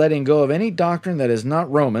would mean letting go of any doctrine that is not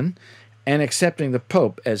Roman and accepting the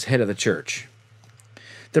Pope as head of the Church.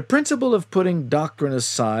 The principle of putting doctrine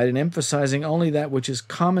aside and emphasizing only that which is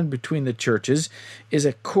common between the churches is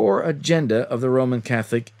a core agenda of the Roman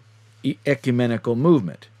Catholic ecumenical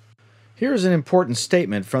movement. Here is an important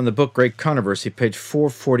statement from the book Great Controversy, page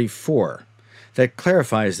 444, that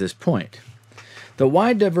clarifies this point. The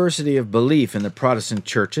wide diversity of belief in the Protestant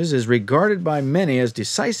churches is regarded by many as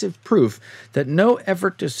decisive proof that no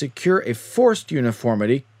effort to secure a forced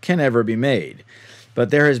uniformity can ever be made. But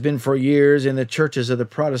there has been for years in the churches of the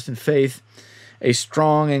Protestant faith a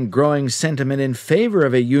strong and growing sentiment in favor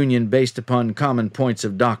of a union based upon common points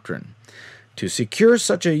of doctrine. To secure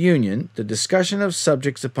such a union, the discussion of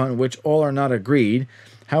subjects upon which all are not agreed,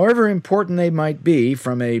 however important they might be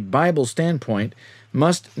from a Bible standpoint,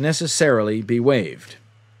 must necessarily be waived.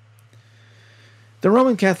 The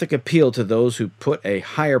Roman Catholic appeal to those who put a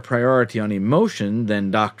higher priority on emotion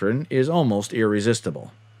than doctrine is almost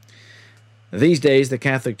irresistible. These days, the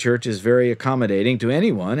Catholic Church is very accommodating to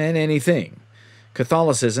anyone and anything.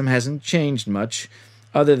 Catholicism hasn't changed much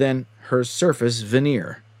other than her surface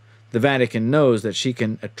veneer. The Vatican knows that she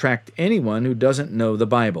can attract anyone who doesn't know the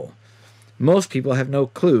Bible. Most people have no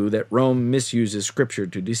clue that Rome misuses Scripture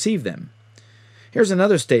to deceive them. Here's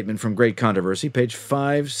another statement from Great Controversy, page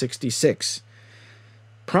 566.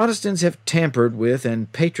 Protestants have tampered with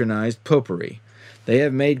and patronized popery. They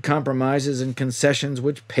have made compromises and concessions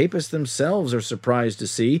which papists themselves are surprised to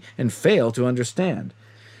see and fail to understand.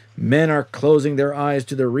 Men are closing their eyes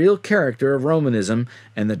to the real character of Romanism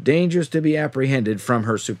and the dangers to be apprehended from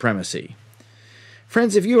her supremacy.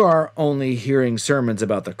 Friends, if you are only hearing sermons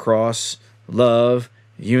about the cross, love,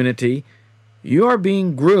 unity, You are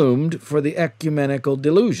being groomed for the ecumenical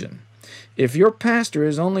delusion. If your pastor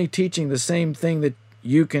is only teaching the same thing that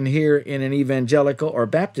you can hear in an evangelical or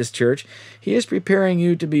Baptist church, he is preparing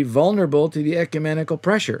you to be vulnerable to the ecumenical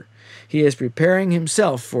pressure. He is preparing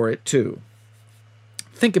himself for it too.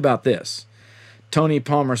 Think about this. Tony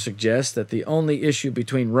Palmer suggests that the only issue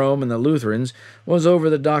between Rome and the Lutherans was over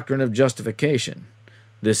the doctrine of justification.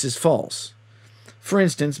 This is false. For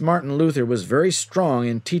instance, Martin Luther was very strong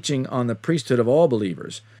in teaching on the priesthood of all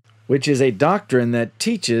believers, which is a doctrine that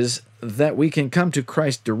teaches that we can come to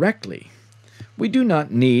Christ directly. We do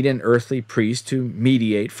not need an earthly priest to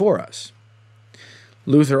mediate for us.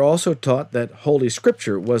 Luther also taught that Holy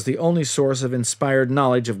Scripture was the only source of inspired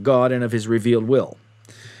knowledge of God and of His revealed will.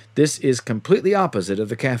 This is completely opposite of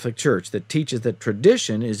the Catholic Church that teaches that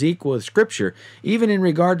tradition is equal with Scripture, even in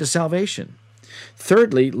regard to salvation.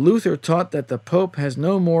 Thirdly, Luther taught that the Pope has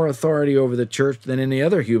no more authority over the Church than any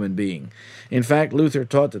other human being. In fact, Luther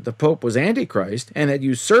taught that the Pope was Antichrist and had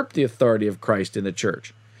usurped the authority of Christ in the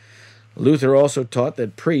Church. Luther also taught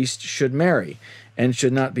that priests should marry and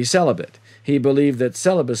should not be celibate. He believed that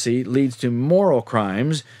celibacy leads to moral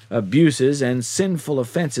crimes, abuses, and sinful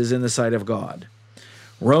offenses in the sight of God.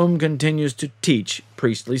 Rome continues to teach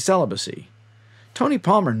priestly celibacy. Tony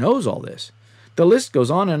Palmer knows all this. The list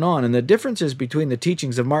goes on, and the differences between the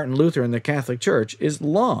teachings of Martin Luther and the Catholic Church is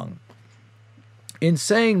long. In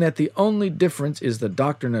saying that the only difference is the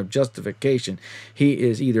doctrine of justification, he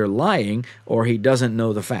is either lying or he doesn't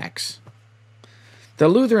know the facts. The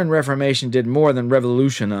Lutheran Reformation did more than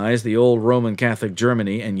revolutionize the old Roman Catholic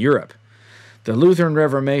Germany and Europe. The Lutheran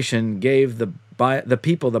Reformation gave the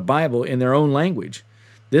people the Bible in their own language.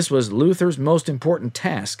 This was Luther's most important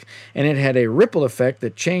task, and it had a ripple effect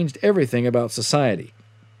that changed everything about society.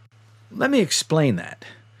 Let me explain that.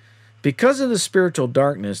 Because of the spiritual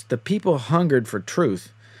darkness, the people hungered for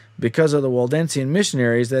truth. Because of the Waldensian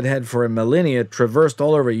missionaries that had for a millennia traversed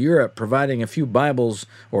all over Europe, providing a few Bibles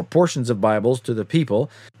or portions of Bibles to the people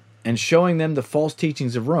and showing them the false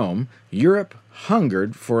teachings of Rome, Europe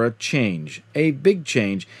hungered for a change, a big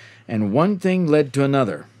change, and one thing led to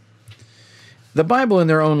another. The Bible in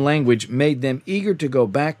their own language made them eager to go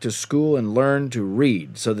back to school and learn to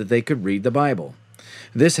read so that they could read the Bible.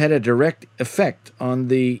 This had a direct effect on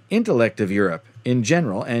the intellect of Europe in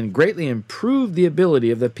general and greatly improved the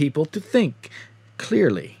ability of the people to think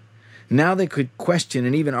clearly. Now they could question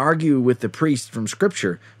and even argue with the priests from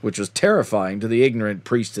Scripture, which was terrifying to the ignorant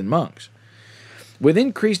priests and monks. With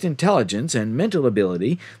increased intelligence and mental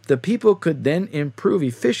ability, the people could then improve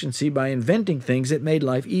efficiency by inventing things that made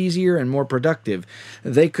life easier and more productive.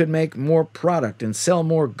 They could make more product and sell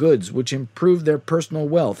more goods, which improved their personal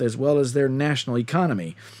wealth as well as their national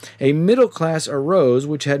economy. A middle class arose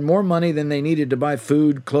which had more money than they needed to buy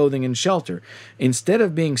food, clothing, and shelter. Instead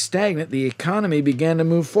of being stagnant, the economy began to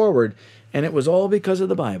move forward, and it was all because of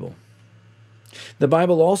the Bible. The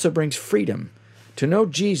Bible also brings freedom. To know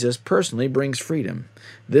Jesus personally brings freedom.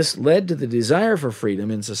 This led to the desire for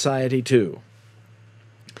freedom in society too.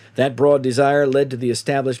 That broad desire led to the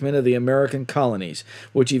establishment of the American colonies,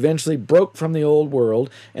 which eventually broke from the old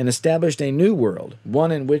world and established a new world,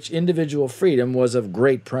 one in which individual freedom was of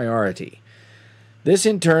great priority. This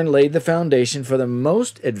in turn laid the foundation for the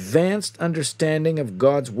most advanced understanding of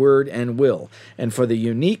God's Word and will, and for the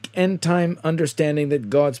unique end-time understanding that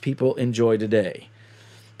God's people enjoy today.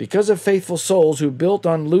 Because of faithful souls who built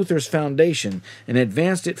on Luther's foundation and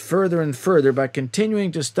advanced it further and further by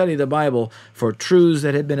continuing to study the Bible for truths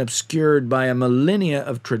that had been obscured by a millennia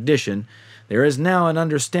of tradition, there is now an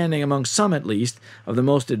understanding among some at least of the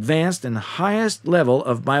most advanced and highest level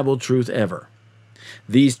of Bible truth ever.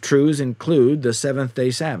 These truths include the seventh-day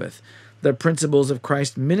Sabbath, the principles of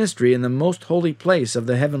Christ's ministry in the most holy place of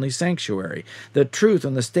the heavenly sanctuary, the truth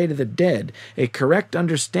on the state of the dead, a correct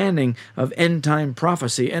understanding of end-time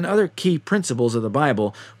prophecy, and other key principles of the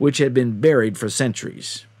Bible which had been buried for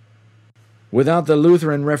centuries. Without the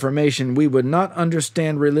Lutheran Reformation, we would not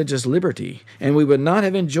understand religious liberty, and we would not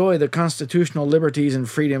have enjoyed the constitutional liberties and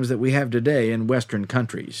freedoms that we have today in Western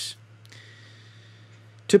countries.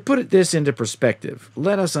 To put this into perspective,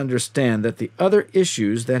 let us understand that the other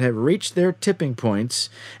issues that have reached their tipping points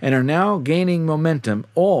and are now gaining momentum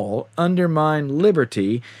all undermine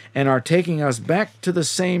liberty and are taking us back to the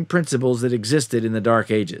same principles that existed in the Dark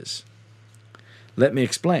Ages. Let me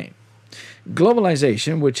explain.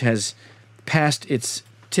 Globalization, which has passed its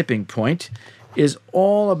tipping point, is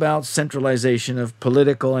all about centralization of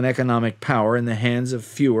political and economic power in the hands of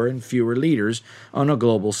fewer and fewer leaders on a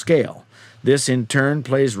global scale. This, in turn,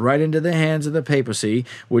 plays right into the hands of the papacy,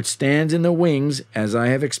 which stands in the wings, as I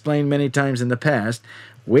have explained many times in the past,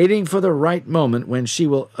 waiting for the right moment when she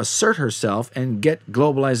will assert herself and get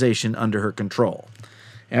globalization under her control.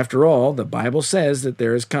 After all, the Bible says that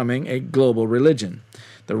there is coming a global religion.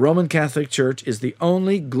 The Roman Catholic Church is the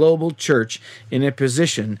only global church in a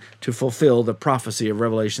position to fulfill the prophecy of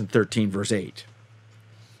Revelation 13, verse 8.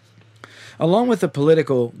 Along with the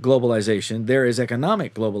political globalization, there is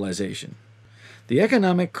economic globalization. The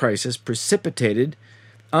economic crisis precipitated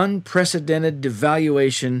unprecedented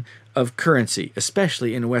devaluation of currency,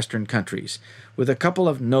 especially in Western countries, with a couple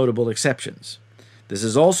of notable exceptions. This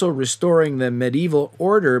is also restoring the medieval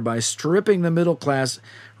order by stripping the middle class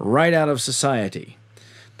right out of society.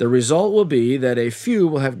 The result will be that a few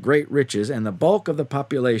will have great riches, and the bulk of the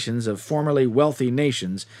populations of formerly wealthy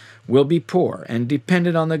nations will be poor and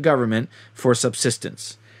dependent on the government for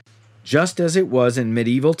subsistence, just as it was in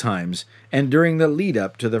medieval times and during the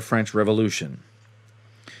lead-up to the French Revolution.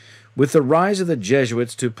 With the rise of the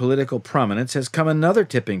Jesuits to political prominence has come another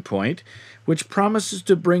tipping point, which promises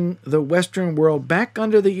to bring the Western world back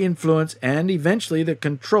under the influence and eventually the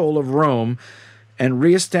control of Rome and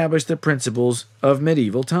reestablish the principles of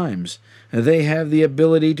medieval times. They have the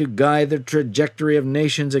ability to guide the trajectory of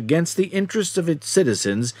nations against the interests of its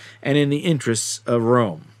citizens and in the interests of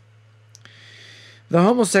Rome. The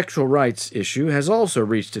homosexual rights issue has also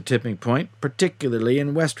reached a tipping point, particularly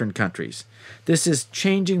in Western countries. This is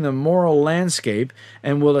changing the moral landscape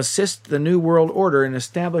and will assist the New World Order in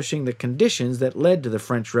establishing the conditions that led to the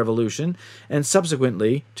French Revolution and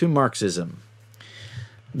subsequently to Marxism.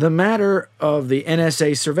 The matter of the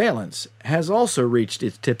NSA surveillance has also reached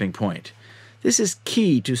its tipping point. This is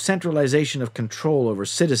key to centralization of control over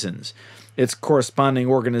citizens. Its corresponding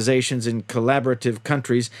organizations in collaborative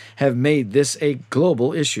countries have made this a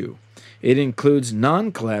global issue. It includes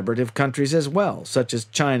non-collaborative countries as well, such as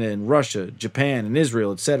China and Russia, Japan and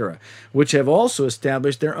Israel, etc., which have also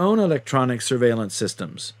established their own electronic surveillance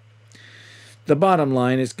systems. The bottom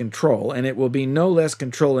line is control, and it will be no less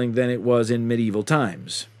controlling than it was in medieval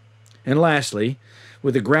times. And lastly,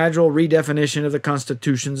 with the gradual redefinition of the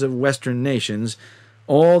constitutions of Western nations,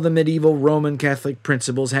 all the medieval Roman Catholic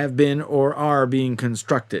principles have been or are being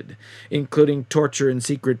constructed, including torture in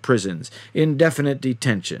secret prisons, indefinite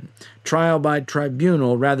detention, trial by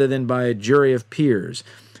tribunal rather than by a jury of peers,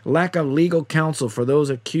 lack of legal counsel for those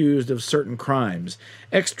accused of certain crimes,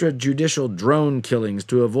 extrajudicial drone killings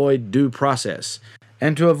to avoid due process,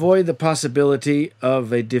 and to avoid the possibility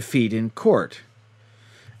of a defeat in court,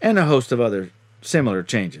 and a host of other similar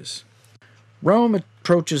changes. Rome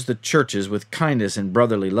approaches the churches with kindness and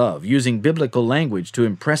brotherly love, using biblical language to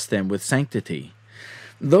impress them with sanctity.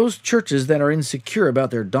 Those churches that are insecure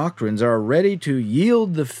about their doctrines are ready to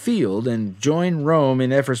yield the field and join Rome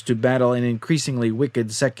in efforts to battle an increasingly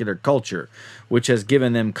wicked secular culture, which has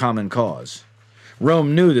given them common cause.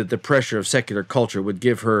 Rome knew that the pressure of secular culture would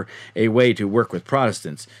give her a way to work with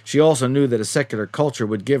Protestants. She also knew that a secular culture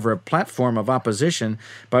would give her a platform of opposition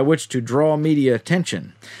by which to draw media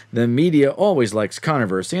attention. The media always likes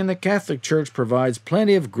controversy, and the Catholic Church provides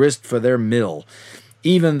plenty of grist for their mill.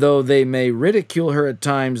 Even though they may ridicule her at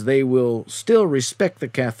times, they will still respect the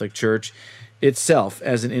Catholic Church itself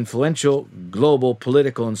as an influential, global,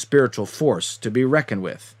 political, and spiritual force to be reckoned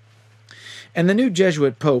with. And the new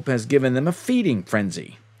Jesuit Pope has given them a feeding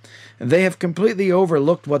frenzy. They have completely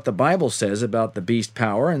overlooked what the Bible says about the beast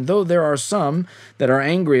power, and though there are some that are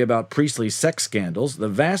angry about priestly sex scandals, the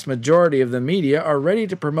vast majority of the media are ready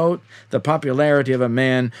to promote the popularity of a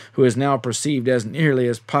man who is now perceived as nearly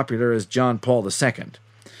as popular as John Paul II.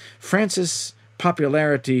 Francis'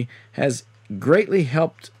 popularity has greatly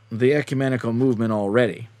helped the ecumenical movement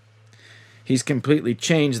already. He's completely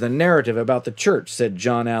changed the narrative about the church, said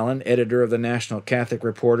John Allen, editor of the National Catholic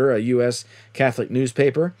Reporter, a U.S. Catholic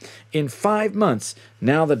newspaper. In 5 months,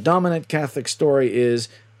 now the dominant Catholic story is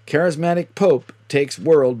charismatic Pope takes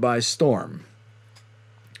world by storm.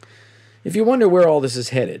 If you wonder where all this is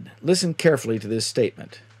headed, listen carefully to this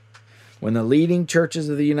statement. When the leading churches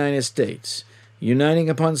of the United States, uniting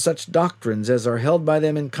upon such doctrines as are held by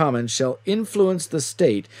them in common, shall influence the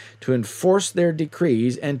state to enforce their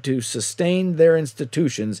decrees and to sustain their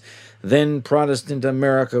institutions, then Protestant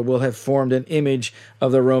America will have formed an image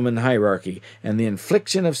of the Roman hierarchy, and the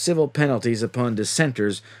infliction of civil penalties upon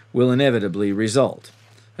dissenters will inevitably result.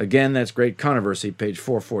 Again, that's Great Controversy, page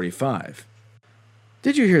 445.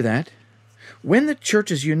 Did you hear that? When the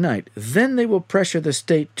churches unite, then they will pressure the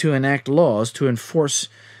state to enact laws to enforce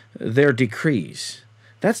their decrees.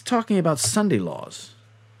 That's talking about Sunday laws.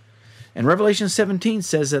 And Revelation 17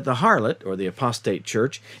 says that the harlot, or the apostate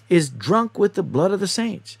church, is drunk with the blood of the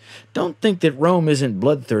saints. Don't think that Rome isn't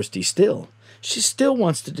bloodthirsty still. She still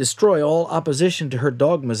wants to destroy all opposition to her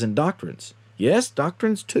dogmas and doctrines. Yes,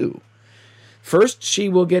 doctrines too. First, she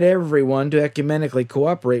will get everyone to ecumenically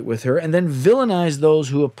cooperate with her and then villainize those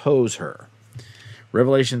who oppose her.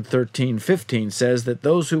 Revelation 13:15 says that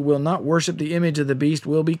those who will not worship the image of the beast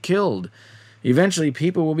will be killed. Eventually,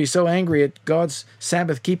 people will be so angry at God's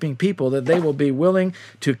Sabbath-keeping people that they will be willing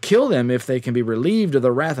to kill them if they can be relieved of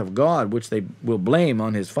the wrath of God, which they will blame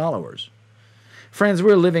on his followers. Friends,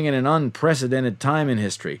 we're living in an unprecedented time in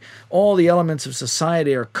history. All the elements of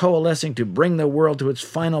society are coalescing to bring the world to its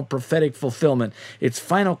final prophetic fulfillment, its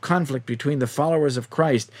final conflict between the followers of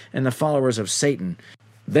Christ and the followers of Satan.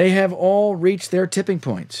 They have all reached their tipping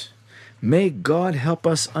points. May God help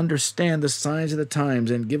us understand the signs of the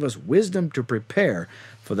times and give us wisdom to prepare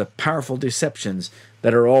for the powerful deceptions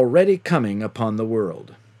that are already coming upon the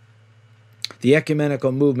world. The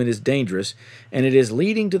ecumenical movement is dangerous, and it is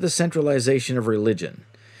leading to the centralization of religion.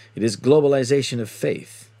 It is globalization of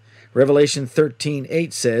faith. Revelation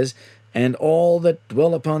 13:8 says, "And all that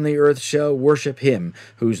dwell upon the earth shall worship him,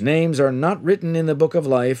 whose names are not written in the book of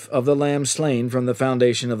life of the Lamb slain from the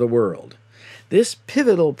foundation of the world." This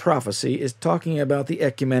pivotal prophecy is talking about the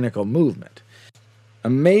ecumenical movement.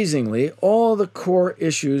 Amazingly, all the core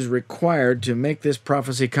issues required to make this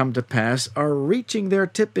prophecy come to pass are reaching their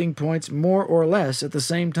tipping points more or less at the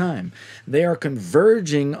same time. They are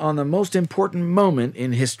converging on the most important moment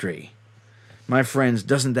in history. My friends,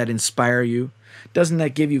 doesn't that inspire you? Doesn't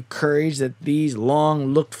that give you courage that these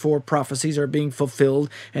long-looked-for prophecies are being fulfilled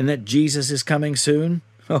and that Jesus is coming soon?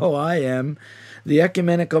 Oh, I am. The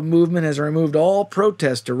ecumenical movement has removed all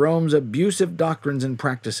protest to Rome's abusive doctrines and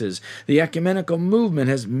practices. The ecumenical movement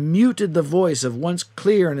has muted the voice of once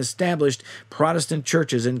clear and established Protestant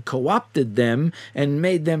churches and co-opted them and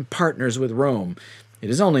made them partners with Rome. It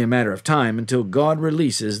is only a matter of time until God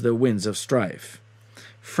releases the winds of strife.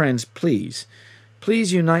 Friends, please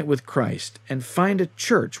unite with Christ and find a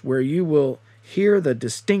church where you will hear the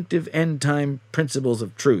distinctive end-time principles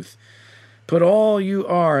of truth. Put all you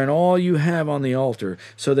are and all you have on the altar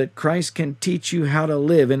so that Christ can teach you how to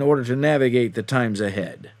live in order to navigate the times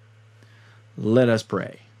ahead. Let us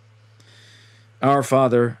pray. Our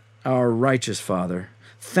Father, our righteous Father,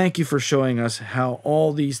 thank you for showing us how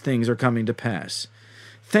all these things are coming to pass.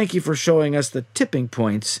 Thank you for showing us the tipping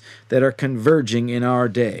points that are converging in our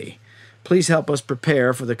day. Please help us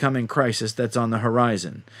prepare for the coming crisis that's on the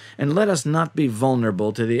horizon, and let us not be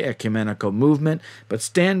vulnerable to the ecumenical movement, but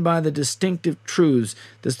stand by the distinctive truths,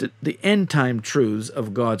 the end-time truths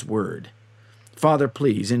of God's Word. Father,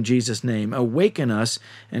 please, in Jesus' name, awaken us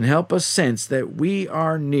and help us sense that we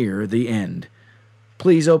are near the end.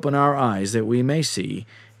 Please open our eyes that we may see.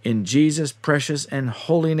 In Jesus' precious and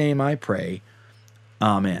holy name I pray.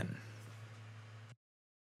 Amen.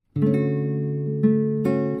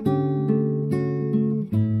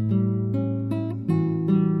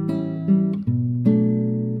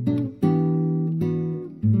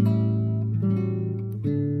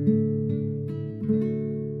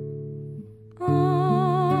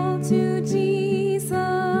 To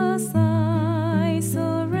Jesus I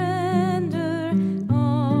surrender,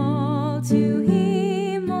 all to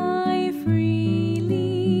him I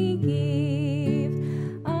freely give.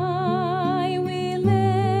 I will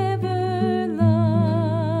ever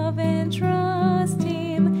love and trust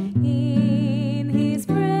him, in his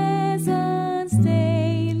presence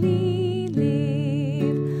daily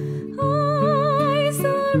live. I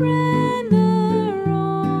surrender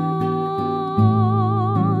all.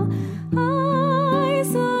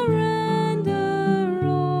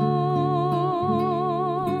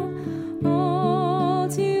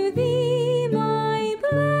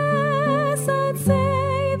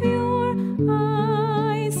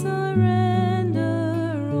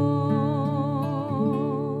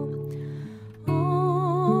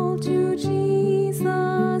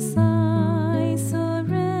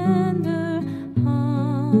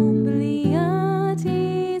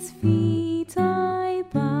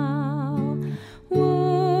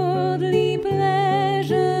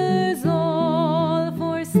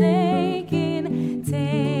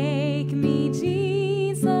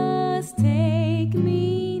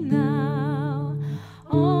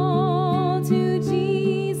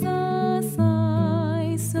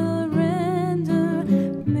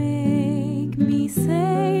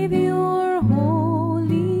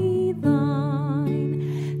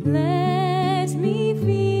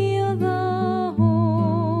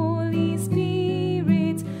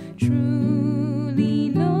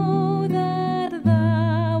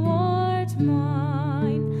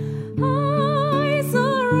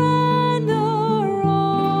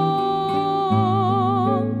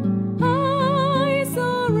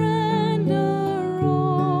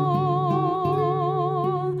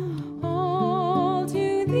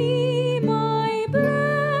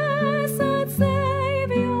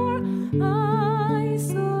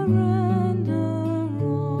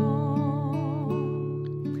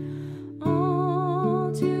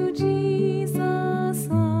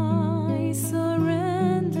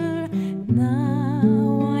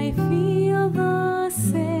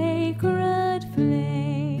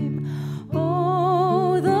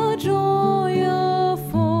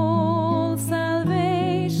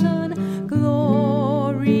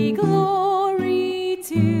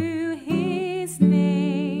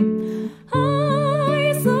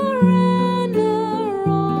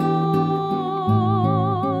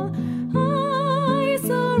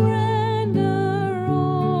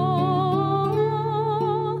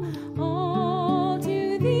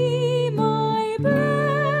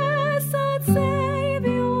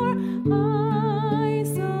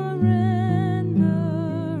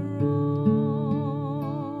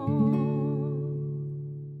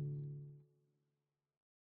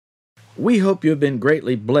 We hope you have been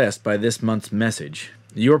greatly blessed by this month's message.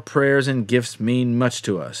 Your prayers and gifts mean much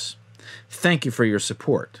to us. Thank you for your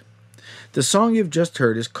support. The song you've just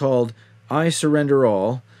heard is called I Surrender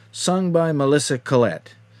All, sung by Melissa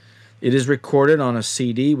Collette. It is recorded on a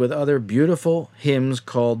CD with other beautiful hymns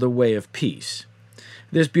called The Way of Peace.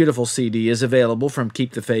 This beautiful CD is available from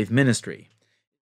Keep the Faith Ministry.